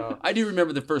 and so I do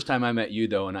remember the first time I met you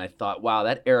though, and I thought, wow,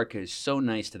 that Erica is so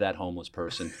nice to that homeless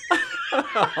person.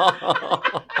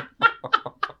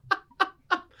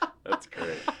 That's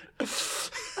great.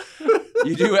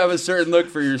 You do have a certain look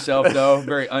for yourself, though.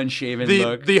 Very unshaven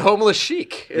look. The homeless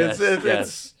chic.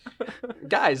 Yes.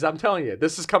 Guys, I'm telling you,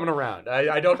 this is coming around.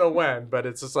 I don't know when, but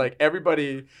it's just like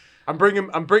everybody. I'm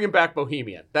bringing back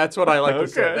Bohemian. That's what I like to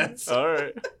say. That's... All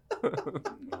right.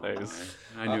 Nice.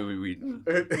 I knew we'd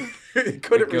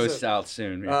couldn't go resist. south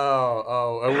soon.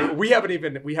 We haven't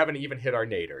even hit our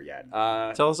nadir yet.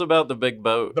 Tell us about the big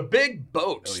boat. The big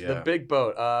boat. Oh, yeah. The big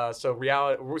boat.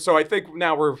 So I think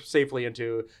now we're safely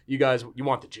into you guys. You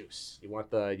want the juice. You want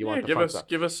the fun stuff.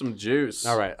 Give us some juice.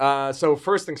 All right. So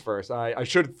first things first. I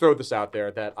should throw this out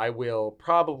there that I will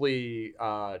probably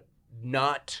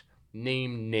not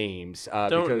name names.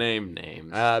 Don't name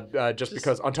names. Just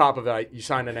because on top of that, you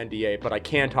signed an NDA, but I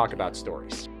can talk about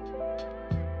stories.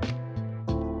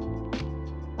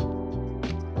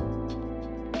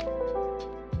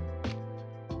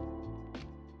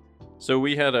 So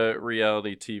we had a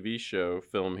reality TV show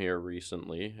film here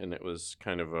recently, and it was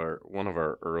kind of one of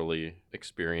our early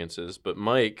experiences. But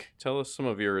Mike, tell us some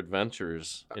of your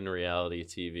adventures in reality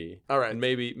TV. All right. And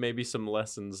maybe some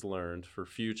lessons learned for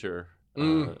future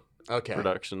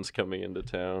productions coming into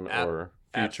town or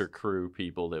future crew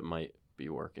people that might be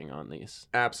working on these.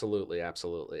 Absolutely.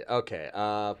 Okay.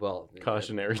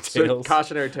 Cautionary tales. So,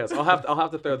 cautionary tales. I'll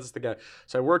have to throw this together.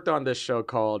 So I worked on this show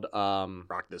called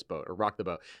Rock the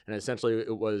Boat, and essentially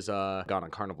it was gone on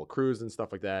Carnival Cruise and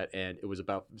stuff like that, and it was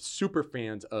about super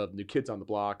fans of New Kids on the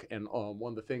Block. And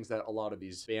one of the things that a lot of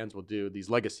these fans will do,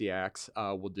 these legacy acts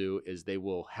will do, is they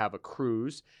will have a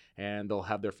cruise. And they'll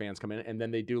have their fans come in, and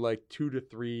then they do like 2 to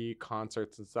 3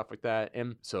 concerts and stuff like that.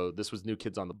 And so this was New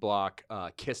Kids on the Block.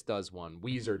 Kiss does one.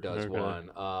 Weezer does one.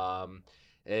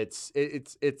 It's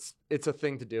a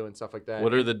thing to do and stuff like that.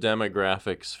 What are the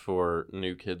demographics for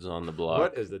New Kids on the Block?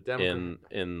 What is the demographic?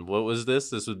 In what was this?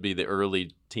 This would be the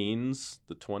early teens,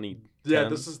 the 2010s? Yeah,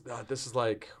 this is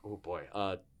like, oh boy.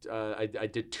 I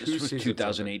did 2 seasons.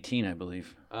 2018, I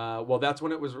believe. Well, that's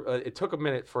when it was. It took a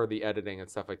minute for the editing and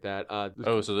stuff like that.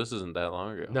 So this isn't that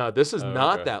long ago. No, this is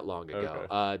not that long ago.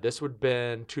 Okay. This would have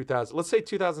been 2000. Let's say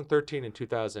 2013 and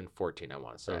 2014. I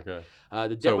want to say. Okay.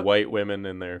 So white women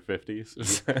in their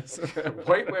 50s.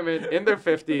 White women in their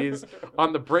 50s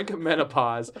on the brink of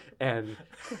menopause and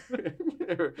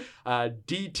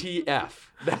DTF.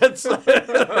 That's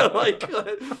like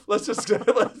what's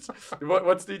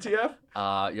DTF?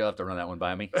 You'll have to run that one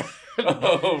by me.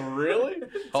 Oh, really?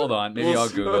 Hold on, maybe I'll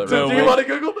Google it. Do you want to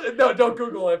Google it? No, don't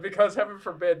Google it because heaven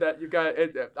forbid that you got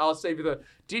it. I'll save you the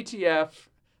DTF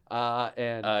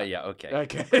and. Yeah. Okay.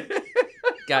 Okay.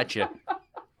 Gotcha.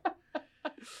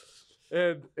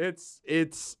 And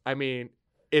it's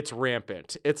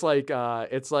rampant. It's like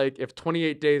if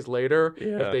 28 Days Later,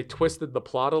 if they twisted the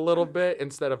plot a little bit,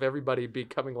 instead of everybody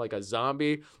becoming like a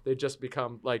zombie, they just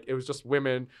become like, it was just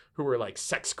women who were like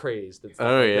sex crazed and stuff.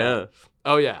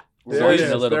 Oh yeah. We're watching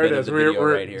a little bit of the video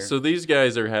right here. So these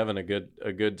guys are having a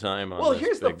good time on this. Well,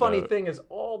 here's the funny boat. thing is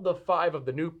all the 5 of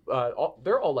the new,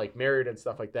 they're all like married and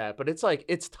stuff like that. But it's like,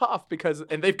 it's tough because,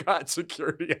 and they've got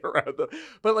security around them.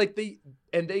 But like they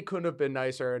couldn't have been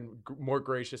nicer and more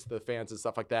gracious to the fans and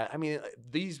stuff like that. I mean,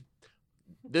 this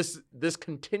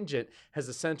contingent has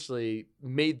essentially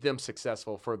made them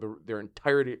successful for their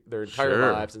entire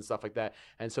lives and stuff like that.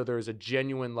 And so there's a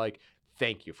genuine like,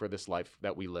 thank you for this life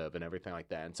that we live and everything like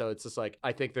that. And so it's just like,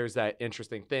 I think there's that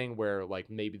interesting thing where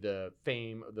like maybe the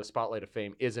spotlight of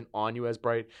fame isn't on you as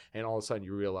bright, and all of a sudden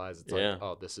you realize it's like,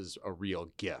 oh, this is a real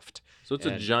gift. So it's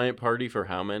a giant party for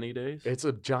how many days? It's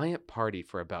a giant party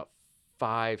for about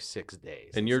 5-6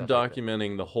 days. And you're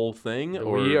documenting the whole thing,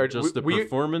 or the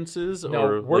performances, no,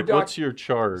 or like, what's your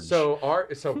charge? So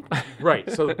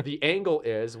right. So the angle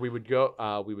is we would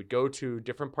go to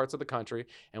different parts of the country,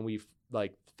 and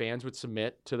fans would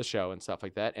submit to the show and stuff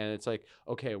like that. And it's like,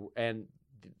 okay, and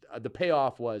the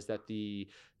payoff was that the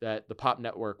Pop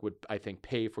Network would, I think,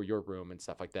 pay for your room and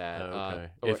stuff like that. Okay.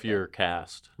 If you're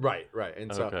cast. Right.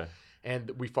 And so,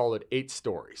 and we followed 8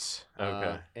 stories.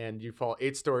 Okay. And you follow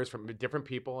 8 stories from different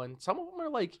people, and some of them are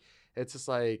like, it's just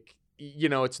like,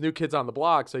 it's New Kids on the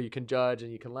Block, so you can judge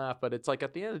and you can laugh, but it's like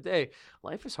at the end of the day,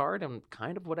 life is hard, and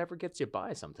kind of whatever gets you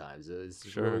by sometimes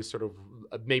is really sort of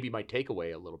maybe my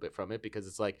takeaway a little bit from it, because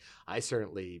it's like I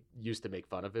certainly used to make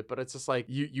fun of it, but it's just like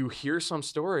you hear some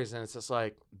stories and it's just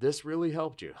like, this really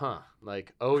helped you, huh?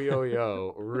 Like, oh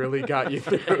yo really got you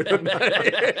through the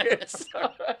night.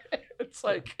 It's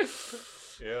like.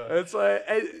 Yeah, it's like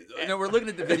we're looking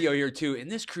at the video here too, and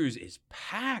this cruise is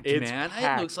packed, man.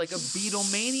 Packed. It looks like a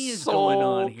Beatlemania is going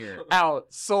on here.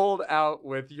 Sold out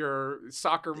with your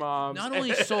soccer moms. Not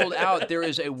only sold out, there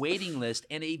is a waiting list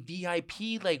and a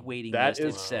VIP waiting list.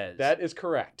 It says that is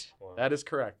correct. Wow. That is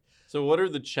correct. So what are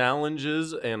the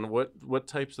challenges, and what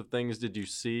types of things did you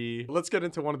see? Let's get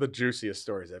into one of the juiciest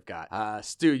stories I've got.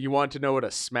 Stu, you want to know what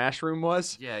a smash room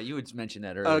was? Yeah, you had mentioned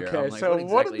that earlier. Okay, so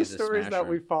one of the stories that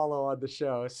we follow on the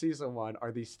show, season 1,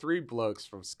 are these 3 blokes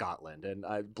from Scotland. And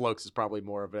blokes is probably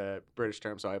more of a British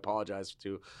term, so I apologize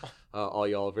to all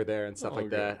y'all over there and stuff like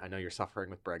that. I know you're suffering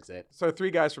with Brexit. So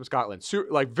 3 guys from Scotland,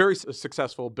 very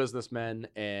successful businessmen,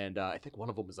 and I think one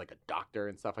of them is like a doctor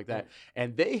and stuff like that.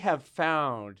 And they have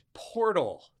found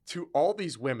portal to all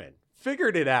these women,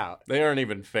 figured it out. They aren't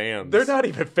even fans. They're not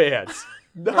even fans.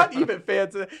 Not even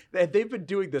fans. They've been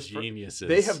doing this.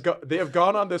 Geniuses. They have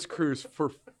gone on this cruise for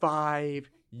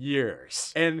 5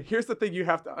 years. And here's the thing you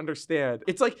have to understand.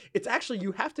 It's actually,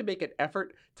 you have to make an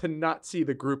effort to not see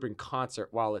the group in concert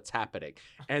while it's happening.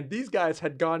 And these guys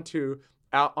had gone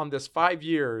out on this 5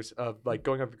 years of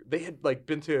going up. They had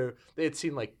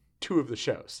seen 2 of the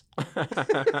shows.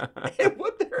 And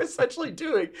what they're essentially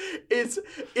doing is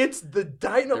it's the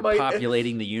dynamite. They're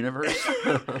populating the universe.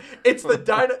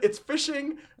 It's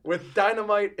fishing with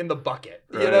dynamite in the bucket.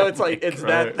 Right. It's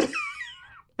that.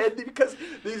 And because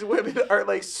these women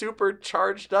are super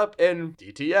charged up and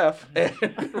DTF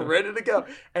and ready to go.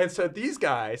 And so these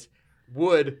guys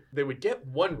would get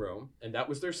one room, and that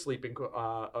was their sleeping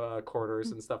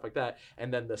quarters and stuff like that.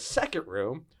 And then the second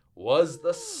room was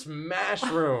the Smash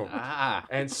Room.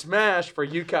 And Smash, for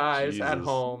you guys at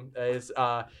home, is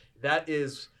that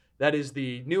is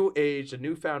the new age, a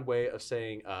newfound way of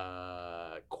saying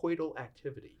coital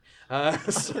activity.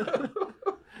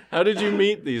 How did you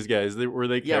meet these guys? Were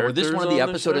they characters? Yeah, were this one of the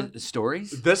episode of the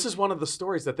stories? This is one of the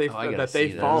stories that they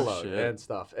followed and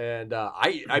stuff. And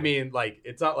I mean,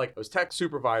 it's not like I was tech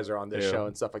supervisor on this show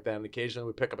and stuff like that. And occasionally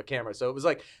we pick up a camera. So it was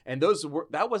that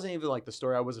wasn't even the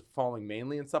story I was following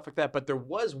mainly and stuff like that. But there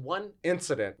was one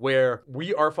incident where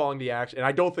we are following the action. And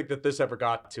I don't think that this ever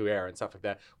got to air and stuff like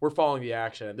that. We're following the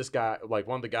action. And this guy, one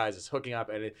of the guys is hooking up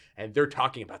and they're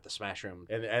talking about the Smash Room.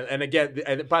 And again,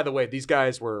 and by the way, these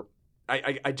guys were,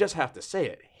 I just have to say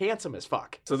it, handsome as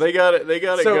fuck. So they got it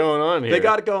going on here. They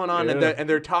got it going on, and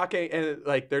they're talking, and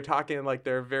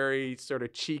they're very sort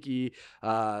of cheeky,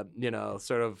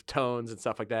 sort of tones and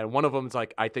stuff like that. And one of them is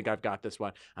like, I think I've got this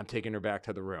one. I'm taking her back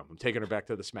to the room. I'm taking her back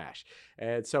to the Smash.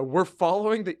 And so we're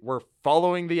following the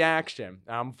action.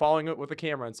 I'm following it with the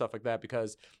camera and stuff like that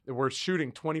because we're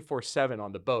shooting 24/7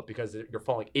 on the boat because you're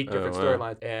following 8 different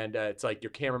storylines, and it's like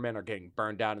your cameramen are getting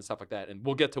burned out and stuff like that. And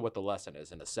we'll get to what the lesson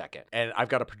is in a second. And I've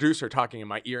got a producer talking in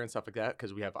my ear and stuff like that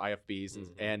because we have IFBs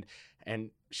and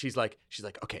she's like,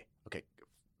 okay,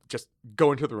 just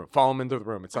go into the room, follow him into the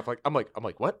room and stuff I'm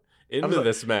like, what? Into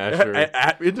the Smash Room.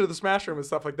 Into the Smash Room and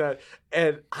stuff like that.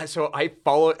 And I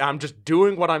follow, I'm just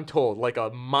doing what I'm told, like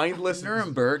a mindless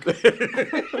Nuremberg.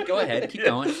 Go ahead, keep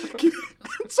going.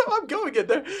 So I'm going in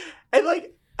there and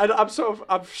I'm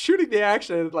shooting the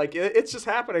action, it's just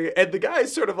happening, and the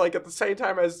guy's sort of at the same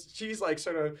time as she's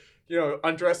sort of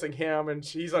undressing him and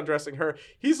she's undressing her.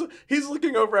 He's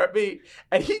looking over at me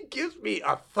and he gives me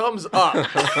a thumbs up.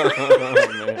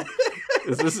 Oh, man.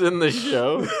 Is this in the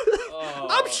show?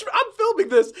 I'm filming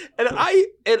this, and I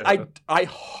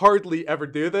hardly ever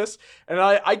do this, and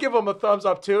I give him a thumbs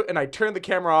up too, and I turn the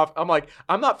camera off. I'm like,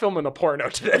 I'm not filming a porno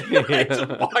today. I just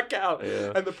walk out,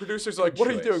 and the producer's like, "What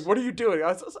are you doing? What are you doing?"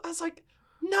 I was like,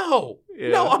 No,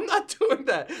 I'm not doing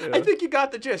that. Yeah. I think you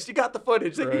got the gist. You got the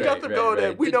footage. You got them going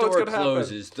in. We know what's going to happen. The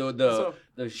door closes.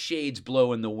 The shades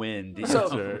blow in the wind. So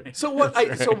the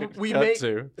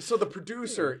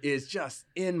producer is just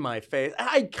in my face.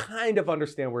 I kind of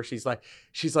understand where she's like,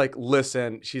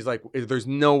 listen, there's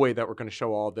no way that we're going to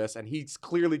show all this. And he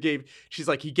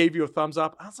gave you a thumbs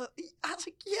up. I was like,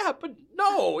 yeah, but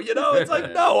no, it's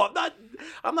like, no,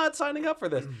 I'm not signing up for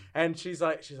this. And she's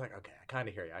like, okay, kind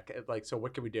of hear you. Like, so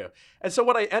what can we do? And so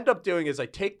what I end up doing is I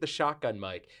take the shotgun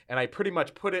mic and I pretty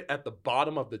much put it at the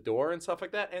bottom of the door and stuff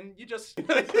like that. And you just get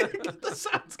the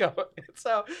sounds going.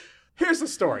 So here's the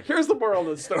story. Here's the moral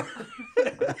of the story.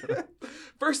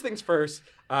 First things first,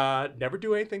 never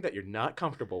do anything that you're not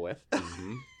comfortable with.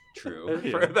 Mm-hmm. True.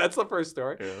 Yeah. That's the first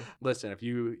story. Yeah. Listen, if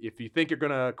you think you're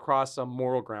gonna cross some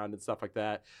moral ground and stuff like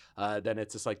that, then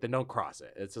it's just like, then don't cross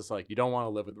it. It's just like, you don't want to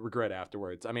live with regret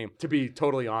afterwards. I mean, to be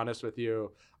totally honest with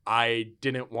you, I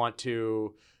didn't want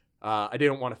to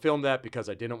film that because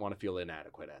I didn't want to feel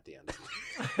inadequate at the end.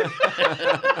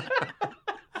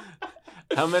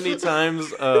 How many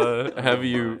times have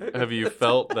you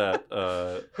felt that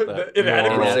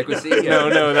Inadequacy?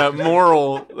 No, that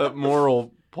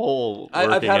moral pull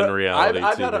working in reality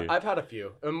TV? I've had a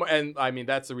few, and I mean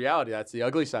that's the reality. That's the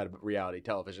ugly side of reality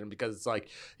television, because it's like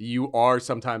you are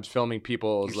sometimes filming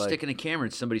people's You're sticking a camera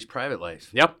in somebody's private life.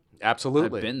 Yep,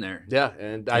 absolutely. I've been there. Yeah,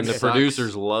 and the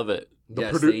producers love it.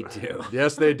 Yes, they do.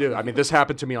 Yes, they do. I mean, this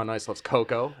happened to me on Ice Loves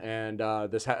Coco, and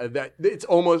it's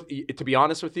almost, to be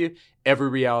honest with you, every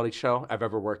reality show I've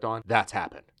ever worked on, that's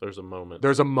happened. There's a moment.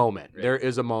 Right. There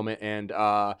is a moment, and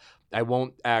I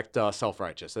won't act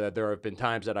self-righteous. There have been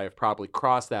times that I have probably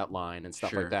crossed that line and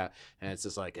stuff like that, and it's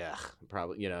just like,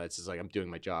 probably, it's just like I'm doing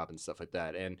my job and stuff like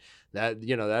that, and that,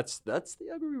 that's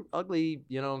the ugly,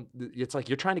 it's like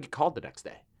you're trying to get called the next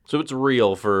day. So it's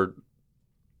real for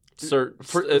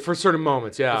certain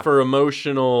moments, yeah. For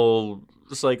emotional,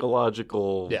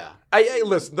 psychological. Yeah. I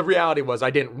listen, the reality was I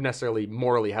didn't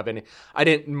morally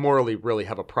really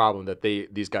have a problem that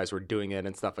these guys were doing it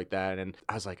and stuff like that. And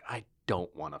I was like, I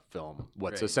don't want to film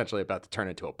what's essentially about to turn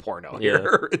into a porno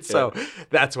here. And so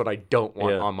that's what I don't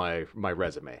want on my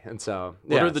resume. And so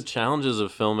what are the challenges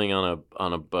of filming on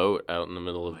a boat out in the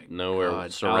middle of nowhere,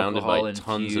 surrounded by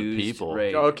tons of people?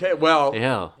 Right. Okay, well,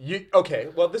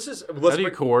 this is, how do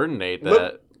you coordinate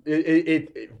that?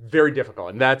 It very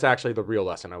difficult, and that's actually the real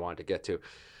lesson I wanted to get to.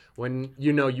 When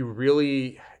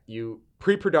you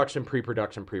pre-production,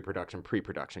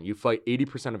 you fight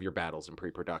 80% of your battles in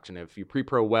pre-production. If you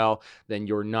pre-pro well, then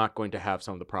you're not going to have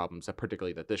some of the problems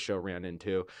particularly that this show ran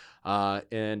into.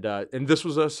 And this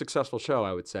was a successful show,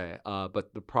 I would say.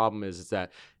 But the problem is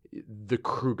that the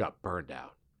crew got burned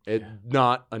out.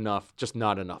 Not enough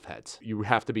heads. You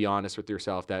have to be honest with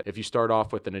yourself that if you start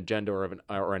off with an agenda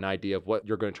or an idea of what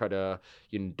you're going to try to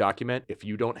document, if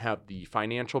you don't have the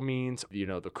financial means,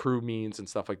 the crew means and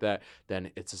stuff like that,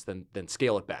 then it's just then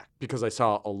scale it back. Because I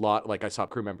saw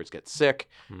crew members get sick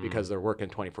because they're working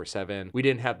 24/7. We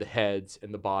didn't have the heads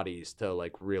and the bodies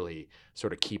to really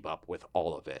sort of keep up with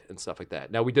all of it and stuff like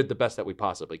that. Now we did the best that we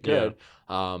possibly could,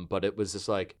 but it was just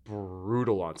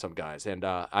brutal on some guys. And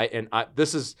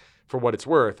this is, for what it's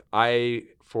worth, I,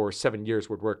 for 7 years,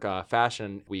 would work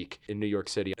Fashion Week in New York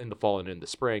City in the fall and in the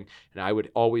spring. And I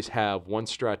would always have one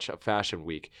stretch of Fashion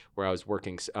Week where I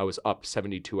was up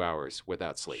 72 hours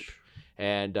without sleep.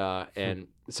 And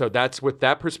so that's, with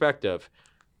that perspective,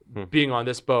 being on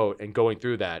this boat and going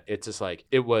through that, it's just like,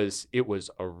 it was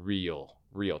a real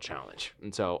challenge.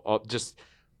 And so just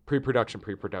pre-production.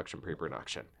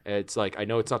 It's like, I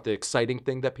know it's not the exciting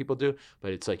thing that people do,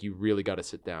 but it's like you really got to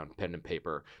sit down, pen and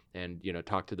paper, and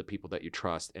talk to the people that you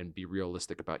trust and be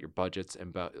realistic about your budgets and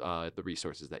about the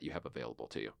resources that you have available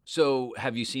to you. So,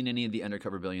 have you seen any of the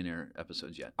Undercover Billionaire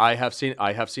episodes yet? I have seen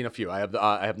a few. I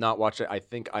have not watched it. I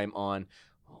think I'm on,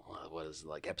 what is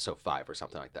it, episode 5 or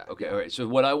something like that. Okay, all right. So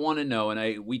what I want to know,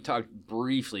 and we talked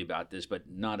briefly about this, but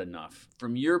not enough.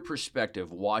 From your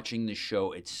perspective, watching the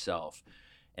show itself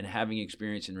and having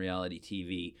experience in reality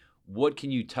TV, what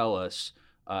can you tell us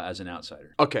as an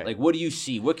outsider? Okay. What do you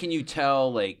see? What can you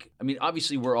tell?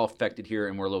 Obviously we're all affected here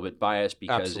and we're a little bit biased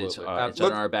because it's in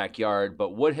our backyard,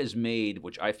 but what has made,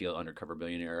 which I feel, Undercover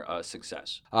Billionaire a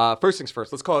success? First things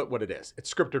first, let's call it what it is.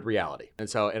 It's scripted reality.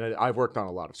 And I've worked on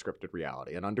a lot of scripted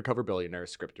reality, and Undercover Billionaire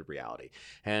is scripted reality.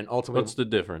 And ultimately, what's the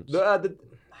difference?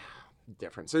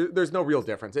 Difference. There's no real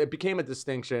difference. It became a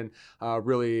distinction,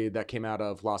 really, that came out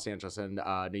of Los Angeles and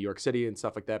New York City and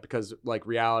stuff like that, because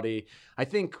reality, I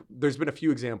think there's been a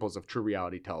few examples of true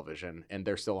reality television, and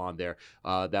they're still on there.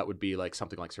 That would be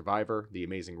something like Survivor, The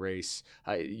Amazing Race.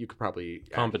 You could probably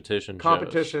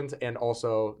competitions, and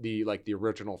also the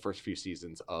original first few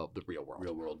seasons of The Real World.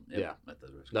 Real World, yeah.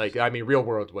 Real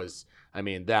World was,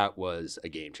 that was a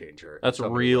game changer. That's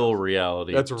real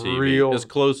reality. That's TV. Real, as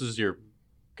close as you're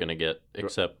gonna get,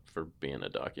 except for being a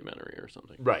documentary or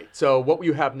something. Right. So what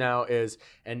you have now is,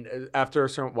 and after a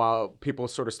certain while, people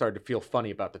sort of started to feel funny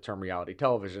about the term reality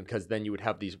television, because then you would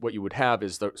have these, what you would have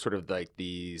is the sort of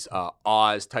these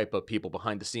Oz type of people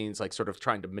behind the scenes, sort of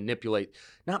trying to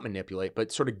not manipulate,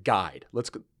 but sort of guide.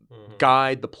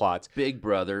 guide the plots. Big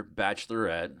Brother,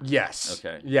 Bachelorette. Yes.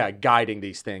 Okay. Yeah, guiding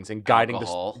these things and guiding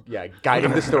Alcohol.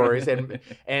 guiding the stories,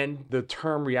 and the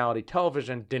term reality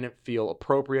television didn't feel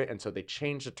appropriate, and so they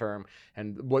changed the term.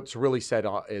 And what's really said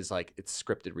is like it's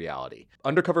scripted reality.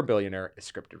 Undercover Billionaire is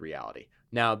scripted reality.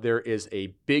 Now there is a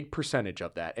big percentage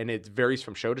of that, and it varies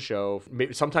from show to show,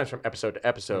 maybe sometimes from episode to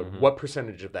episode. What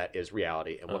percentage of that is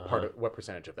reality, and what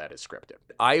percentage of that is scripted?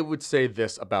 I would say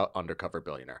this about Undercover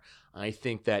Billionaire. I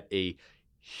think that a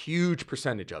huge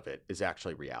percentage of it is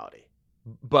actually reality.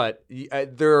 But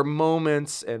there are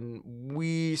moments, and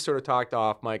we sort of talked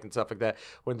off mic and stuff like that,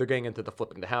 when they're getting into the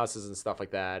flipping the houses and stuff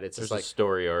like that. It's There's just like a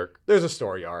story arc. there's a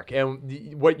story arc,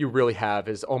 and what you really have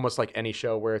is almost like any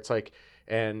show where it's like,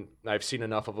 and I've seen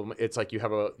enough of them. It's like you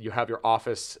have your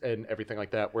office and everything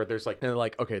like that, where there's like, and they're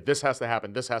like, okay, this has to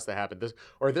happen, this has happened, this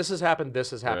has happened, this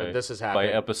has happened, Right. this has happened.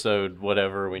 By episode,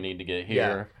 whatever we need to get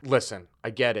here. Yeah, listen, I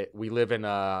get it. We live in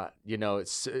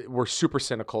we're super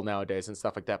cynical nowadays and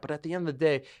stuff like that. But at the end of the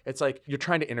day, it's like you're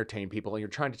trying to entertain people and you're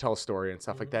trying to tell a story and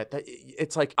stuff like that.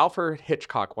 It's like Alfred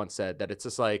Hitchcock once said that it's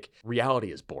just like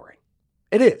reality is boring.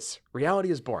 It is. Reality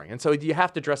is boring, and so you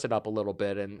have to dress it up a little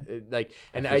bit, and I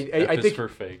think for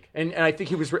fake. and I think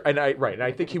he was and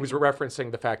I think he was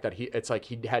referencing the fact that he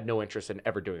had no interest in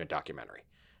ever doing a documentary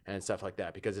and stuff like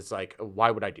that, because it's like, why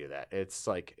would I do that? It's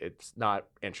like, it's not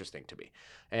interesting to me,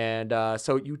 and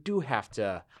so you do have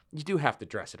to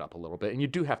dress it up a little bit, and you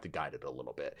do have to guide it a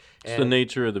little bit. It's the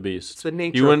nature of the beast. It's the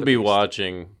nature. You wouldn't of the be beast.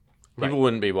 watching. People Right.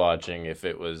 wouldn't be watching if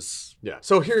it was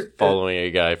So here's following a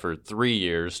guy for 3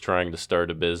 years trying to start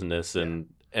a business in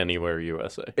anywhere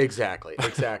USA. Exactly.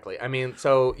 I mean,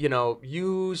 so,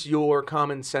 use your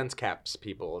common sense caps,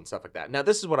 people, and stuff like that. Now,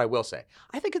 this is what I will say.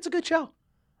 I think it's a good show.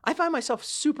 I find myself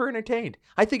super entertained.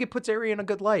 I think it puts Ari in a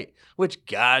good light, which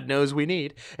God knows we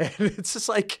need. And it's just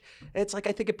like, I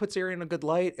think it puts Ari in a good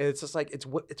light. And it's just like, it's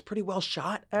pretty well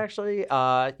shot, actually.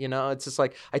 It's just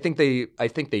like, I think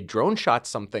they drone shot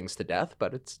some things to death,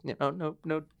 but it's, no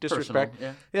disrespect.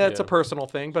 Personal, Yeah, it's a Yeah. personal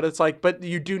thing, but it's like, but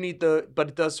you do need but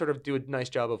it does sort of do a nice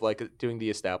job of like doing the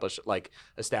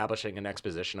establishing an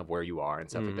exposition of where you are and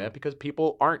stuff like that, because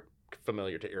people aren't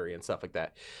familiar to Erie and stuff like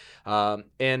that.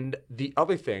 And the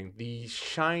other thing, the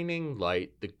shining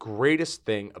light, the greatest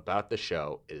thing about the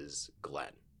show is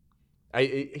Glenn.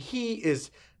 He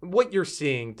is what you're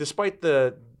seeing, despite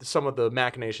some of the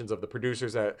machinations of the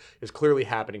producers that is clearly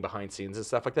happening behind scenes and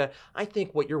stuff like that. I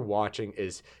think what you're watching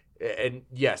is, and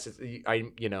yes,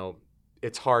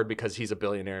 it's hard because he's a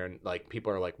billionaire and like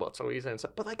people are like, well, so he's in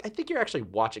stuff. But like, I think you're actually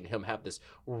watching him have this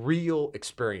real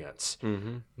experience,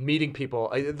 meeting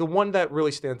people. The one that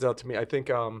really stands out to me, I think,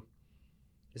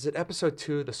 is it episode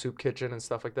 2, the soup kitchen and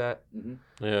stuff like that?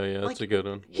 Yeah, that's Like, a good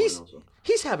one.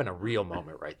 He's having a real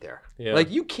moment right there. Yeah. Like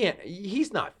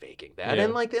he's not faking that. Yeah.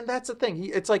 And that's the thing.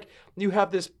 It's like you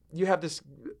have this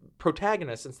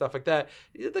protagonist and stuff like that.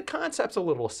 The concept's a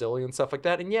little silly and stuff like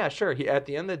that. And yeah, sure, he at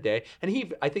the end of the day,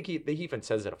 and I think he even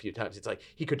says it a few times. It's like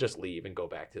he could just leave and go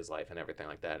back to his life and everything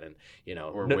like that, and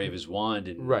or wave his wand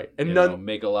and Right. And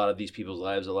make a lot of these people's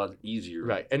lives a lot easier.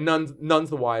 right, and none's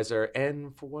the wiser.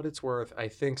 And for what it's worth, I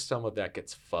think some of that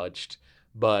gets fudged.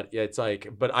 But it's like,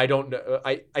 but I don't know.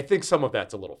 I think some of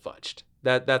that's a little fudged.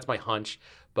 That's my hunch.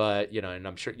 But and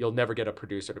I'm sure you'll never get a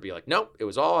producer to be like, nope, it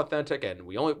was all authentic, and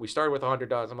we started with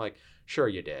 $100. I'm like, sure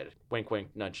you did. Wink, wink,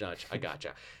 nudge, nudge. I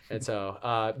gotcha. And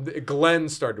so Glenn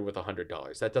started with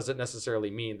 $100. That doesn't necessarily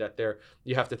mean that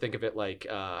you have to think of it like,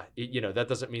 that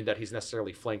doesn't mean that he's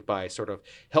necessarily flanked by sort of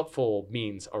helpful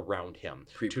means around him.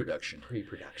 Pre-production,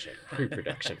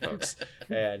 folks.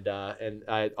 And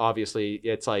obviously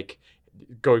it's like,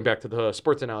 going back to the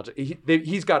sports analogy,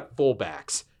 he's got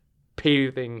fullbacks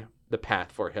paving the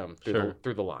path for him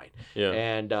through the line. Yeah.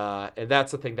 And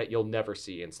that's the thing that you'll never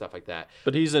see and stuff like that.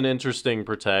 But he's an interesting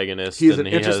protagonist. He's and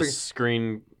an he interesting- has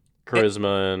screen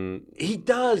charisma, and He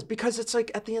does, because it's like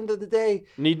at the end of the day,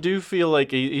 you do feel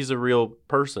like he's a real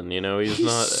person. He's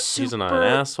not an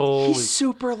asshole. He's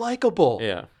super likable.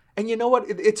 Yeah. And you know what?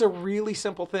 It's a really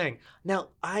simple thing. Now,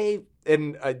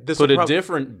 this Put will a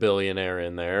different billionaire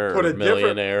in there, Put or a different-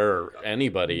 millionaire, or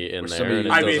anybody in Or there. somebody and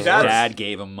it I mean, whose doesn't that's- work. dad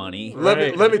gave him money.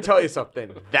 Right. Let me tell you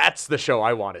something. That's the show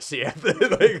I want to see.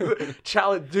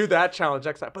 Do that challenge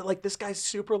next time. But like, this guy's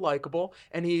super likable,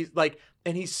 and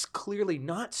he's clearly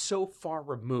not so far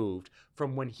removed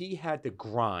from when he had to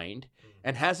grind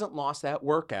and hasn't lost that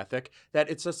work ethic, that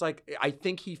it's just like, I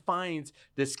think he finds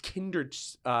this kindred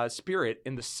spirit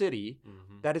in the city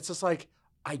that it's just like,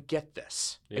 I get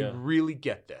this. Yeah. I really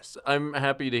get this. I'm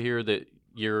happy to hear that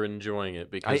you're enjoying it,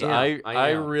 because I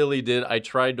am. really did. I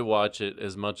tried to watch it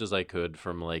as much as I could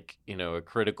from a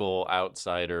critical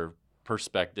outsider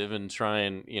perspective and try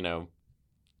and,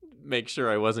 make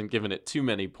sure I wasn't giving it too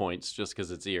many points just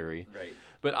because it's eerie. Right.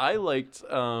 But I liked,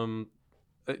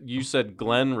 you said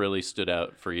Glenn really stood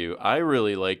out for you. I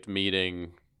really liked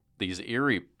meeting these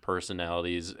eerie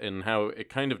personalities and how it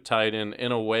kind of tied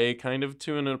in a way, kind of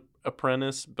to an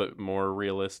Apprentice, but more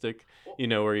realistic,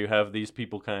 where you have these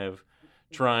people kind of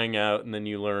trying out and then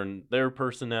you learn their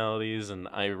personalities, and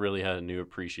I really had a new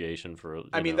appreciation for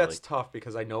that's tough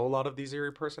because I know a lot of these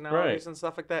eerie personalities and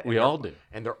stuff like that. We all do.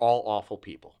 And they're all awful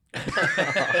people.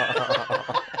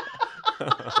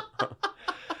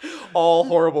 All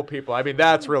horrible people. I mean,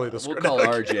 that's really the script. We'll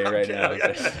call RJ right now.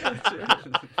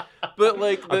 But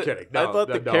I'm kidding. No, I thought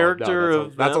the character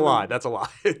of that's a lie. That's a lie.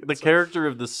 The character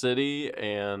of the city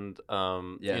and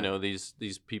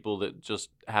these people that just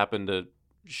happen to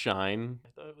shine. I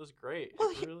thought it was great.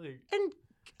 Well, and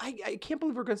I can't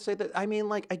believe we're going to say that. I mean,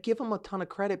 like, I give him a ton of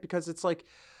credit because it's like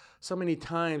so many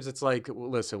times it's like,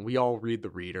 listen, we all read the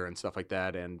Reader and stuff like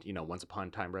that, and Once Upon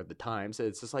a Time read the Times.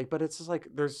 It's just like, but it's just like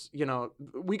there's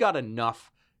we got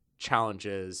enough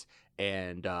challenges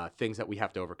and things that we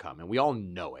have to overcome, and we all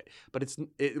know it. But it's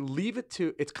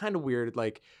kind of weird,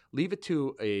 like leave it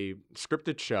to a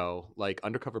scripted show like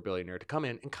Undercover Billionaire to come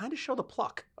in and kind of show the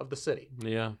pluck of the city.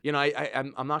 Yeah.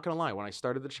 I'm not gonna lie. When I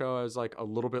started the show, I was like a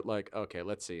little bit like, okay,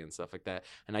 let's see and stuff like that.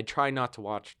 And I try not to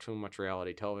watch too much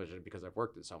reality television because I've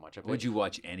worked it so much. Would you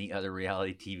watch any other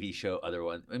reality TV show other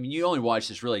one? I mean, you only watched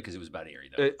this really because it was about Erie,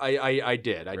 though. I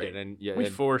did, and yeah, we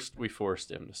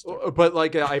forced him to start. But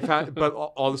like I found, but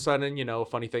all of a sudden, a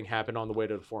funny thing happened on the way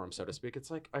to the forum, so to speak. It's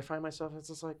like I find myself, it's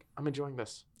just like I'm enjoying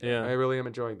this. Yeah, I really am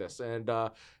enjoying this, and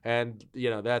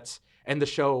that's the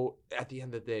show. At the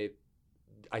end of the day,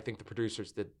 I think the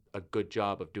producers did a good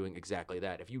job of doing exactly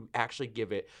that. If you actually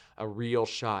give it a real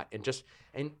shot and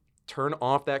turn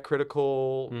off that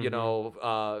critical,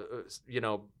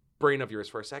 brain of yours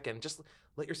for a second, just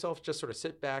let yourself just sort of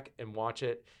sit back and watch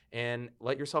it and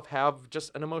let yourself have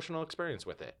just an emotional experience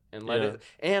with it and let it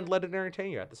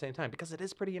entertain you at the same time, because it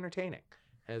is pretty entertaining.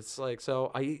 It's like,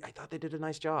 so I thought they did a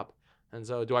nice job. And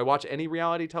so, do I watch any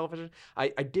reality television? I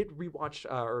did rewatch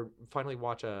or finally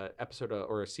watch a episode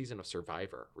or a season of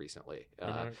Survivor recently.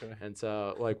 Okay. And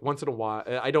so, like, once in a while,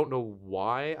 I don't know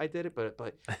why I did it, but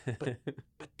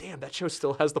damn, that show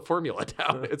still has the formula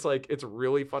down. It's like, it's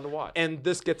really fun to watch. And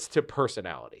this gets to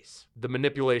personalities, the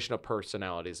manipulation of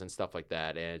personalities and stuff like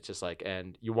that. And it's just like,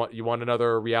 and you want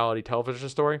another reality television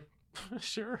story?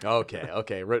 Sure.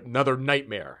 Okay. Another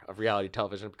nightmare of reality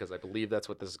television, because I believe that's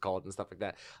what this is called and stuff like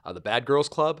that. The Bad Girls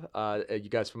Club. You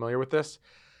guys familiar with this?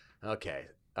 Okay.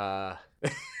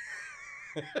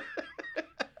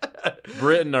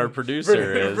 Britton, our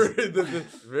producer, is.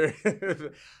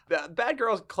 The Bad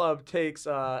Girls Club takes,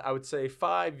 I would say,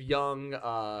 5 young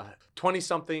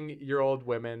 20-something-year-old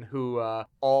women who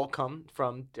all come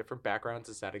from different backgrounds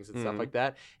and settings and stuff like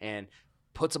that, and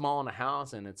puts them all in a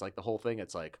house, and it's like the whole thing.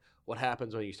 It's like, what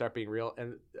happens when you start being real?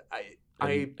 And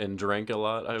I drink a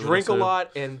lot. A lot,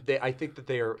 and I think that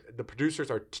the producers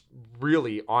are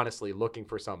really honestly looking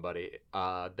for somebody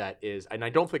that is, and I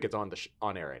don't think it's on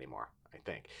air anymore. I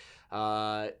think,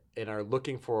 and are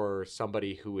looking for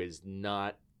somebody who is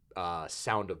not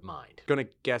sound of mind. Gonna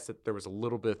guess that there was a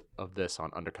little bit of this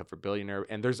on Undercover Billionaire,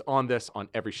 and there's on this on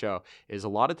every show. Is a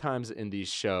lot of times in these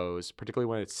shows, particularly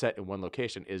when it's set in one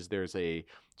location, is there's a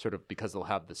sort of, because they'll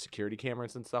have the security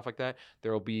cameras and stuff like that,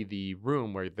 there will be the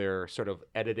room where they're sort of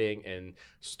editing and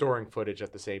storing footage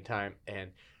at the same time, and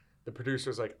the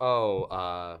producer's like,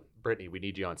 Brittany, we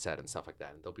need you on set and stuff like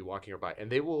that. And they'll be walking her by,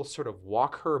 and they will sort of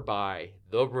walk her by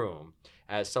the room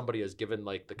as somebody has given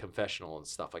like the confessional and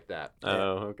stuff like that.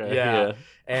 Oh, okay. Yeah.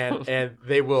 And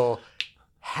they will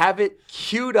have it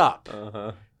queued up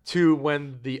to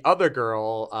when the other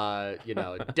girl,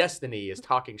 Destiny, is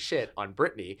talking shit on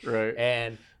Brittany. Right.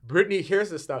 And Brittany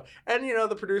hears this stuff, and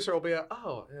the producer will be like,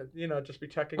 just be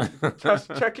checking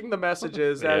the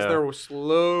messages as they're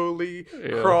slowly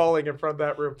crawling in front of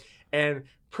that room, and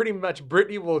pretty much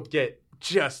Brittany will get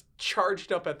just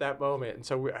charged up at that moment. And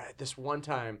so this one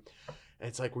time,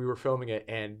 it's like we were filming it,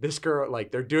 and this girl,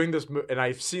 like, they're doing this move, and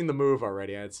I've seen the move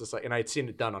already, and it's just like, and I'd seen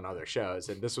it done on other shows,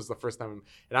 and this was the first time,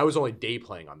 and I was only day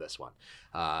playing on this one,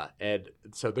 and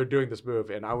so they're doing this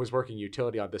move, and I was working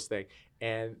utility on this thing,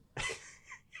 and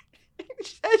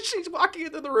as she's walking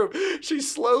into the room,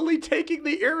 she's slowly taking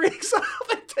the earrings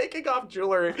off and taking off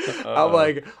jewelry. I'm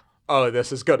like, oh,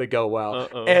 this is gonna go well.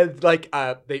 And like,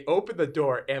 they open the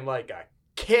door, and like a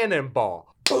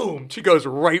cannonball, boom, she goes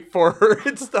right for her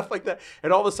and stuff like that.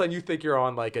 And all of a sudden, you think you're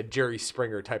on like a Jerry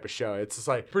Springer type of show. It's just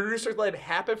like producers let it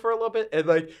happen for a little bit, and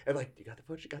like, you got the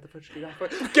footage, get him.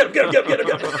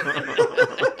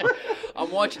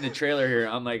 I'm watching the trailer here.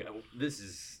 I'm like, this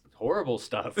is horrible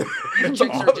stuff. Chicks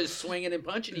are just swinging and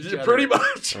punching each other. Pretty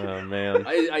much. Oh man.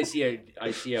 I see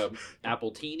a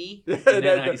apple teeny, and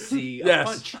then I see a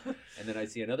punch, and then I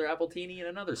see another apple teeny and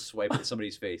another swipe at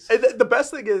somebody's face. And the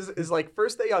best thing is like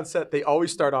first day on set, they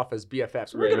always start off as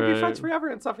BFFs. We're gonna be friends forever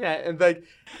and stuff. Yeah, and like.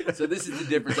 So this is the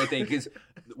difference, I think, because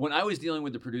when I was dealing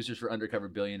with the producers for Undercover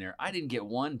Billionaire, I didn't get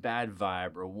one bad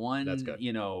vibe or one,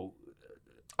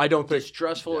 I don't think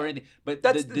distrustful or anything. But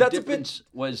that's the difference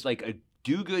was like a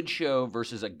do-good show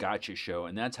versus a gotcha show,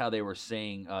 and that's how they were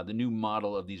saying the new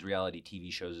model of these reality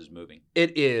TV shows is moving.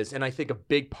 It is, and I think a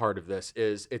big part of this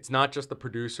is it's not just the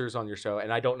producers on your show,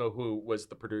 and I don't know who was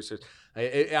the producers.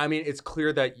 I mean, it's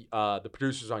clear that the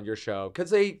producers on your show,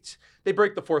 because they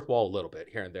break the fourth wall a little bit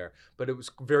here and there, but it was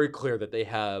very clear that they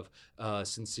have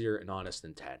sincere and honest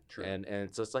intent. True. And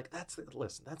it's just like, that's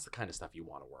the kind of stuff you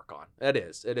want to work on. It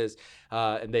is.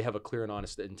 And they have a clear and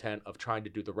honest intent of trying to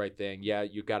do the right thing. Yeah,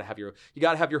 you got to have your hook, you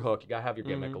got to have your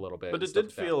gimmick a little bit. But it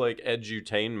did feel like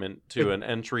edutainment to an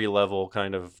entry level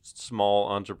kind of small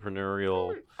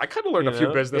entrepreneurial. I kind of learned a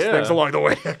few business things along the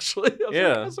way, actually.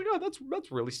 I was like, oh,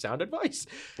 that's really sound advice.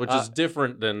 Which is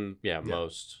different than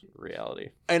most reality.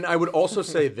 And I would also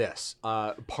say this,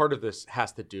 part of this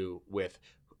has to do with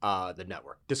the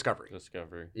network, Discovery.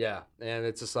 Yeah, and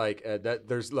it's just like that.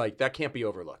 There's like that can't be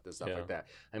overlooked and stuff like that.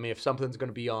 I mean, if something's going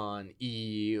to be on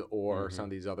E or some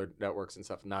of these other networks and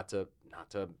stuff, not to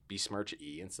besmirch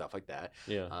E and stuff like that.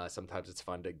 Yeah. Sometimes it's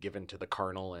fun to give into the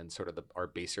carnal and sort of our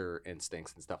baser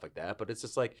instincts and stuff like that. But it's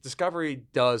just like Discovery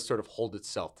does sort of hold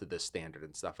itself to this standard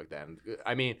and stuff like that. And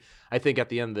I mean, I think at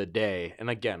the end of the day, and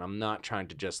again, I'm not trying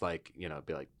to just like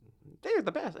be like they're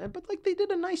the best, but like they did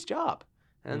a nice job.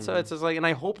 And so it's just like, and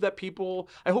I hope people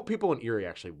in Erie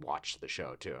actually watch the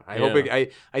show too. I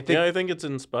think it's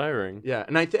inspiring. Yeah,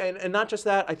 and and not just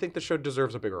that, I think the show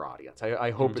deserves a bigger audience.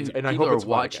 I hope it's, and I people hope are it's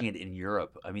watching it in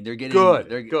Europe. I mean, they're getting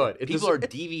good. People are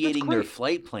deviating their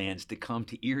flight plans to come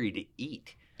to Erie to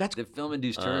eat. That's the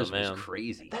film-induced tourism is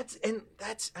crazy. That's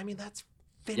fantastic.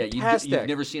 Yeah, you've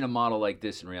never seen a model like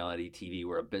this in reality TV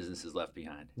where a business is left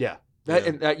behind. Yeah.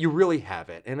 And you really have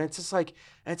it, and it's just like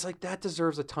that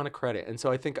deserves a ton of credit. And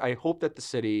so I hope that the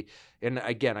city, and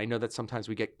again, I know that sometimes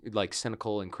we get like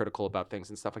cynical and critical about things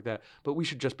and stuff like that, but we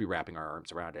should just be wrapping our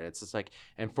arms around it. It's just like,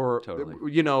 and for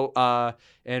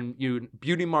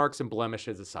beauty marks and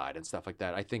blemishes aside and stuff like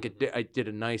that, I think I did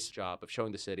a nice job of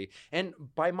showing the city, and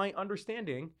by my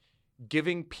understanding,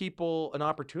 giving people an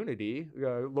opportunity,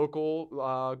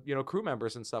 local crew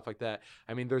members and stuff like that.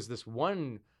 I mean, there's this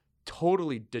one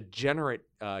totally degenerate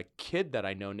kid that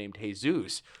I know named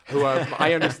Jesus, who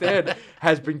I understand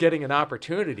has been getting an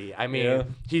opportunity. I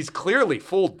mean, he's clearly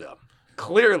fooled them.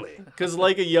 Clearly, because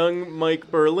like a young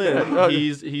Mike Berlin,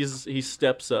 he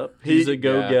steps up. He's a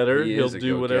go-getter. He'll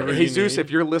do whatever. Jesus, if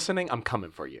you're listening, I'm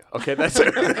coming for you. Okay, that's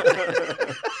it.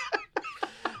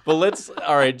 But let's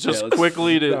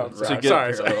quickly to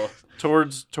get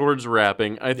towards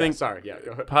wrapping. I think go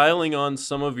ahead. Piling on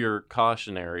some of your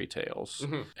cautionary tales,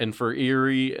 and for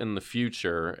Erie in the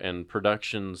future and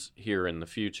productions here in the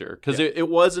future, because it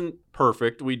wasn't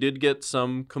perfect. We did get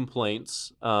some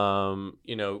complaints.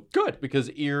 Good,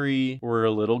 because Erie we're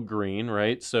a little green,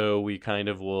 right? So we kind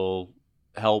of will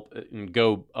help and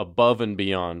go above and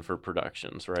beyond for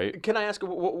productions, right? Can I ask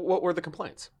what were the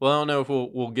complaints? Well, I don't know if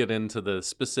we'll get into the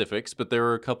specifics, but there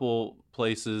were a couple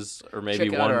places, or maybe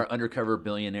check out our Undercover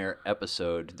Billionaire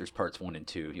episode. There's parts 1 and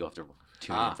 2. You'll have to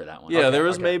tune in for that one. Yeah, there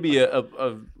was maybe a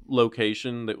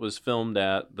location that was filmed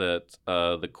at that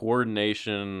the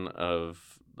coordination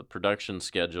of the production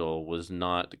schedule was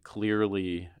not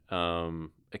clearly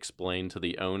explained to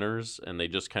the owners, and they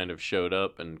just kind of showed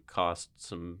up and cost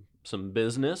some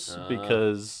business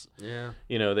because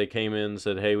they came in and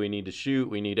said, hey, we need to shoot,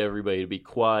 we need everybody to be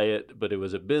quiet, but it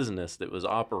was a business that was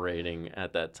operating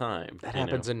at that time. That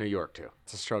happens in New York too.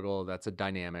 It's a struggle. That's a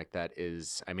dynamic that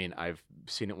is, I mean, I've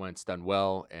seen it when it's done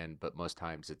well, but most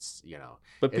times it's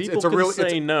but people can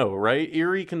say no, right?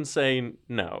 Erie can say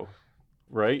no,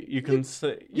 right? You can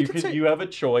say you have a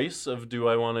choice of, do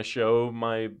I want to show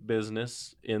my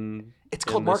business in it's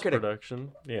called marketing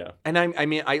production. Yeah. And I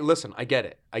mean, listen, I get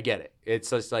it. It's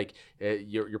just like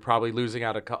you're probably losing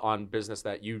out on business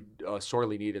that you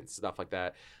sorely need and stuff like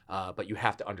that. But you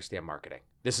have to understand marketing.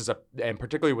 And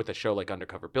particularly with a show like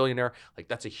Undercover Billionaire, like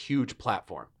that's a huge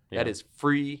platform. Yeah. That is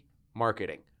free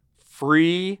marketing.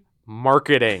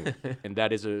 And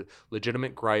that is a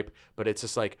legitimate gripe, but it's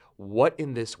just like, what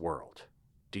in this world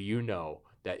do you know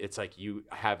that it's like you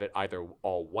have it either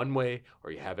all one way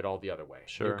or you have it all the other way.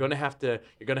 Sure. You're gonna have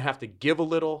to give a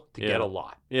little to get a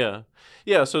lot. Yeah.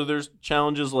 Yeah. So there's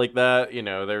challenges like that. You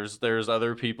know, there's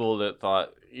other people that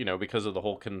thought, you know, because of the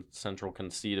whole central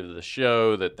conceit of the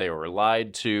show that they were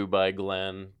lied to by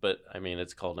Glenn. But I mean,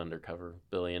 it's called Undercover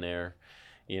Billionaire.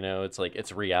 You know, it's like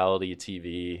it's reality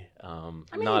TV.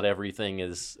 Not everything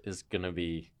is going to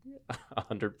be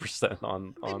 100%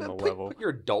 on the level. Put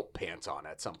your adult pants on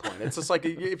at some point. It's just like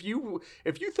if you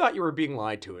thought you were being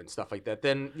lied to and stuff like that,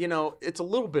 then you know it's a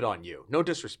little bit on you. No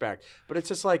disrespect, but it's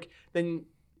just like then.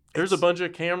 There's a bunch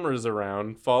of cameras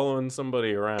around following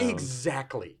somebody around.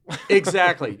 Exactly.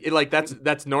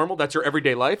 That's normal. That's your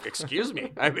everyday life. Excuse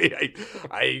me. I mean,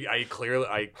 I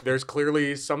clearly there's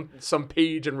clearly some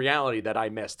page in reality that I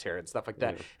missed here and stuff like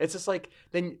that. Yeah. It's just like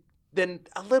then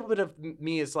a little bit of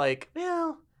me is like,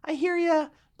 well, I hear you,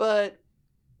 but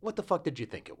what the fuck did you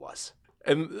think it was?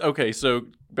 And okay, so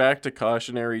back to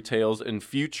cautionary tales and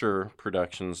future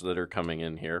productions that are coming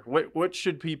in here. What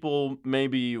should people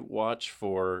maybe watch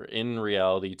for in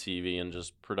reality TV and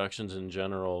just productions in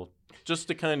general, just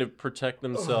to kind of protect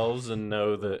themselves and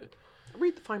know that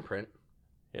read the fine print.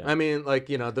 Yeah. I mean, like,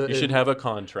 you know, you should have a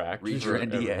contract. Read your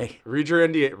NDA. Read your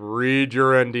NDA. Read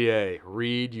your NDA.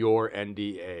 Read your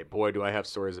NDA. Boy, do I have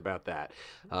stories about that.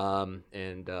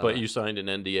 But you signed an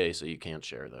NDA, so you can't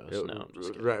share those. No, I'm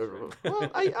just kidding. Right. Well,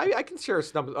 I can share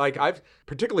some. Like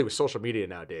particularly with social media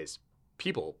nowadays,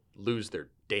 people lose their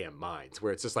damn minds.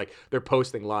 Where it's just like they're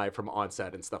posting live from on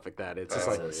set and stuff like that. It's just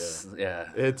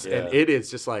and it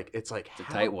is just like it's a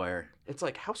tight wire. It's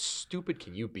like, how stupid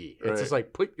can you be? It's just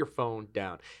like, put your phone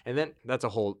down. And then that's a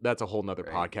whole nother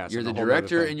podcast. You're the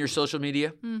director in your social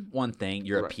media. One thing.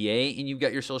 You're a PA and you've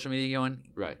got your social media going.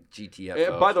 Right.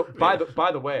 GTFO.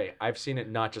 By the way, I've seen it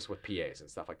not just with PAs and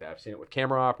stuff like that. I've seen it with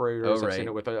camera operators. I've seen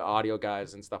it with audio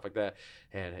guys and stuff like that.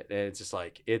 And it's just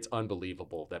like, it's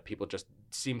unbelievable that people just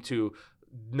seem to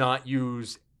not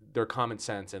use their common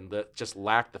sense and just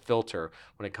lack the filter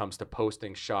when it comes to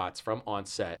posting shots from on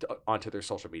set onto their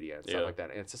social media and stuff like that.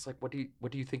 And it's just like, what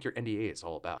do you think your NDA is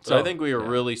all about? So I think we were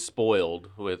really spoiled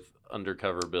with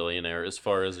Undercover Billionaire as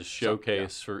far as a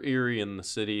showcase for Erie and the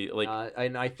city. Like,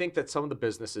 and I think that some of the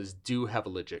businesses do have a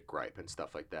legit gripe and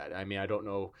stuff like that. I mean, I don't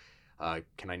know.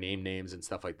 Can I name names and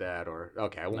stuff like that? Or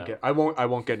okay, I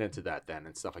won't get into that then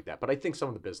and stuff like that. But I think some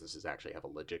of the businesses actually have a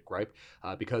legit gripe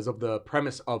because of the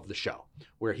premise of the show,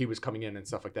 where he was coming in and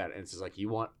stuff like that. And it's just like, you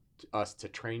want us to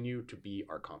train you to be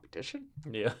our competition?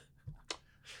 Yeah.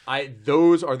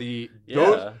 Those are the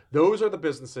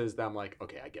businesses that I'm like,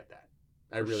 okay, I get that.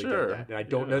 I really get that. And I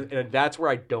don't know, and that's where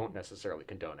I don't necessarily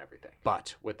condone everything.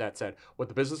 But with that said, what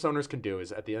the business owners can do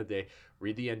is at the end of the day,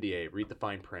 read the NDA, read the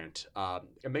fine print, and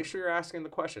make sure you're asking the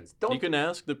questions. You can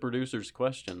ask the producers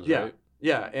questions, right?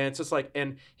 Yeah, and it's just like,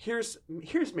 and here's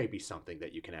maybe something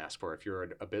that you can ask for if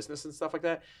you're a business and stuff like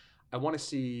that. I want to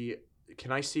see.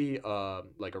 Can I see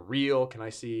like a reel? Can I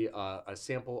see a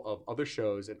sample of other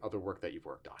shows and other work that you've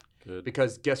worked on? Good.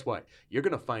 Because guess what? You're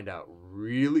gonna find out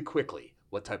really quickly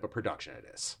what type of production it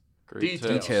is. Great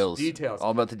Details.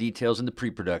 All about the details in the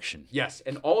pre-production. Yes,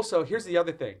 and also here's the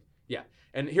other thing.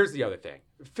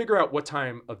 Figure out what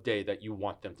time of day that you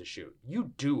want them to shoot.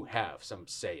 You do have some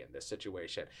say in this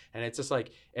situation. And it's just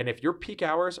like, and if your peak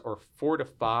hours are 4 to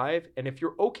 5, and if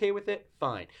you're okay with it,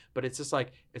 fine. But it's just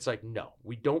like, no,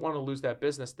 we don't want to lose that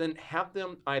business. Then have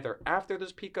them either after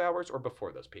those peak hours or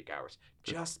before those peak hours.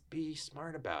 Just be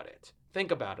smart about it.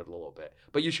 Think about it a little bit.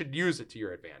 But you should use it to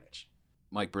your advantage.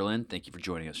 Mike Berlin, thank you for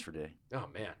joining us today. Oh,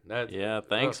 man.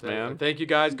 Thanks, man. Thank you,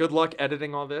 guys. Good luck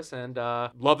editing all this. And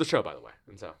love the show, by the way.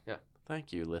 And so, yeah.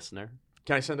 Thank you, listener.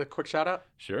 Can I send a quick shout out?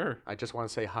 Sure. I just want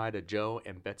to say hi to Joe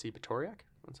and Betsy Batoriak.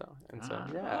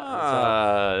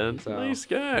 Nice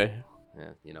guy.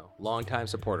 Yeah, longtime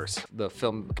supporters, the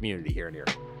film community here in Erie.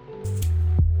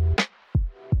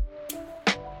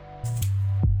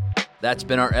 That's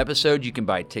been our episode. You can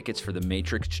buy tickets for the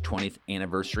Matrix 20th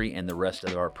anniversary and the rest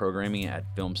of our programming at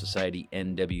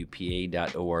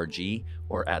filmsocietynwpa.org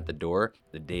or at the door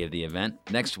the day of the event.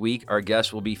 Next week, our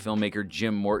guest will be filmmaker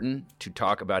Jim Morton to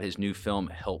talk about his new film,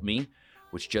 Help Me,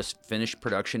 which just finished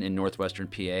production in northwestern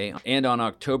PA. And on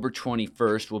October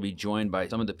 21st, we'll be joined by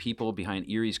some of the people behind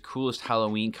Erie's coolest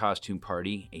Halloween costume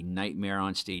party, A Nightmare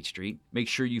on State Street. Make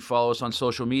sure you follow us on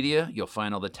social media. You'll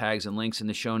find all the tags and links in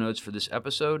the show notes for this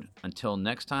episode. Until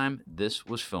next time, this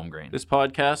was Film Grain. This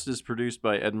podcast is produced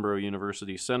by Edinboro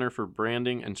University Center for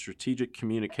Branding and Strategic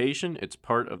Communication. It's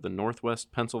part of the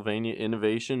Northwest Pennsylvania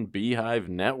Innovation Beehive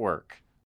Network.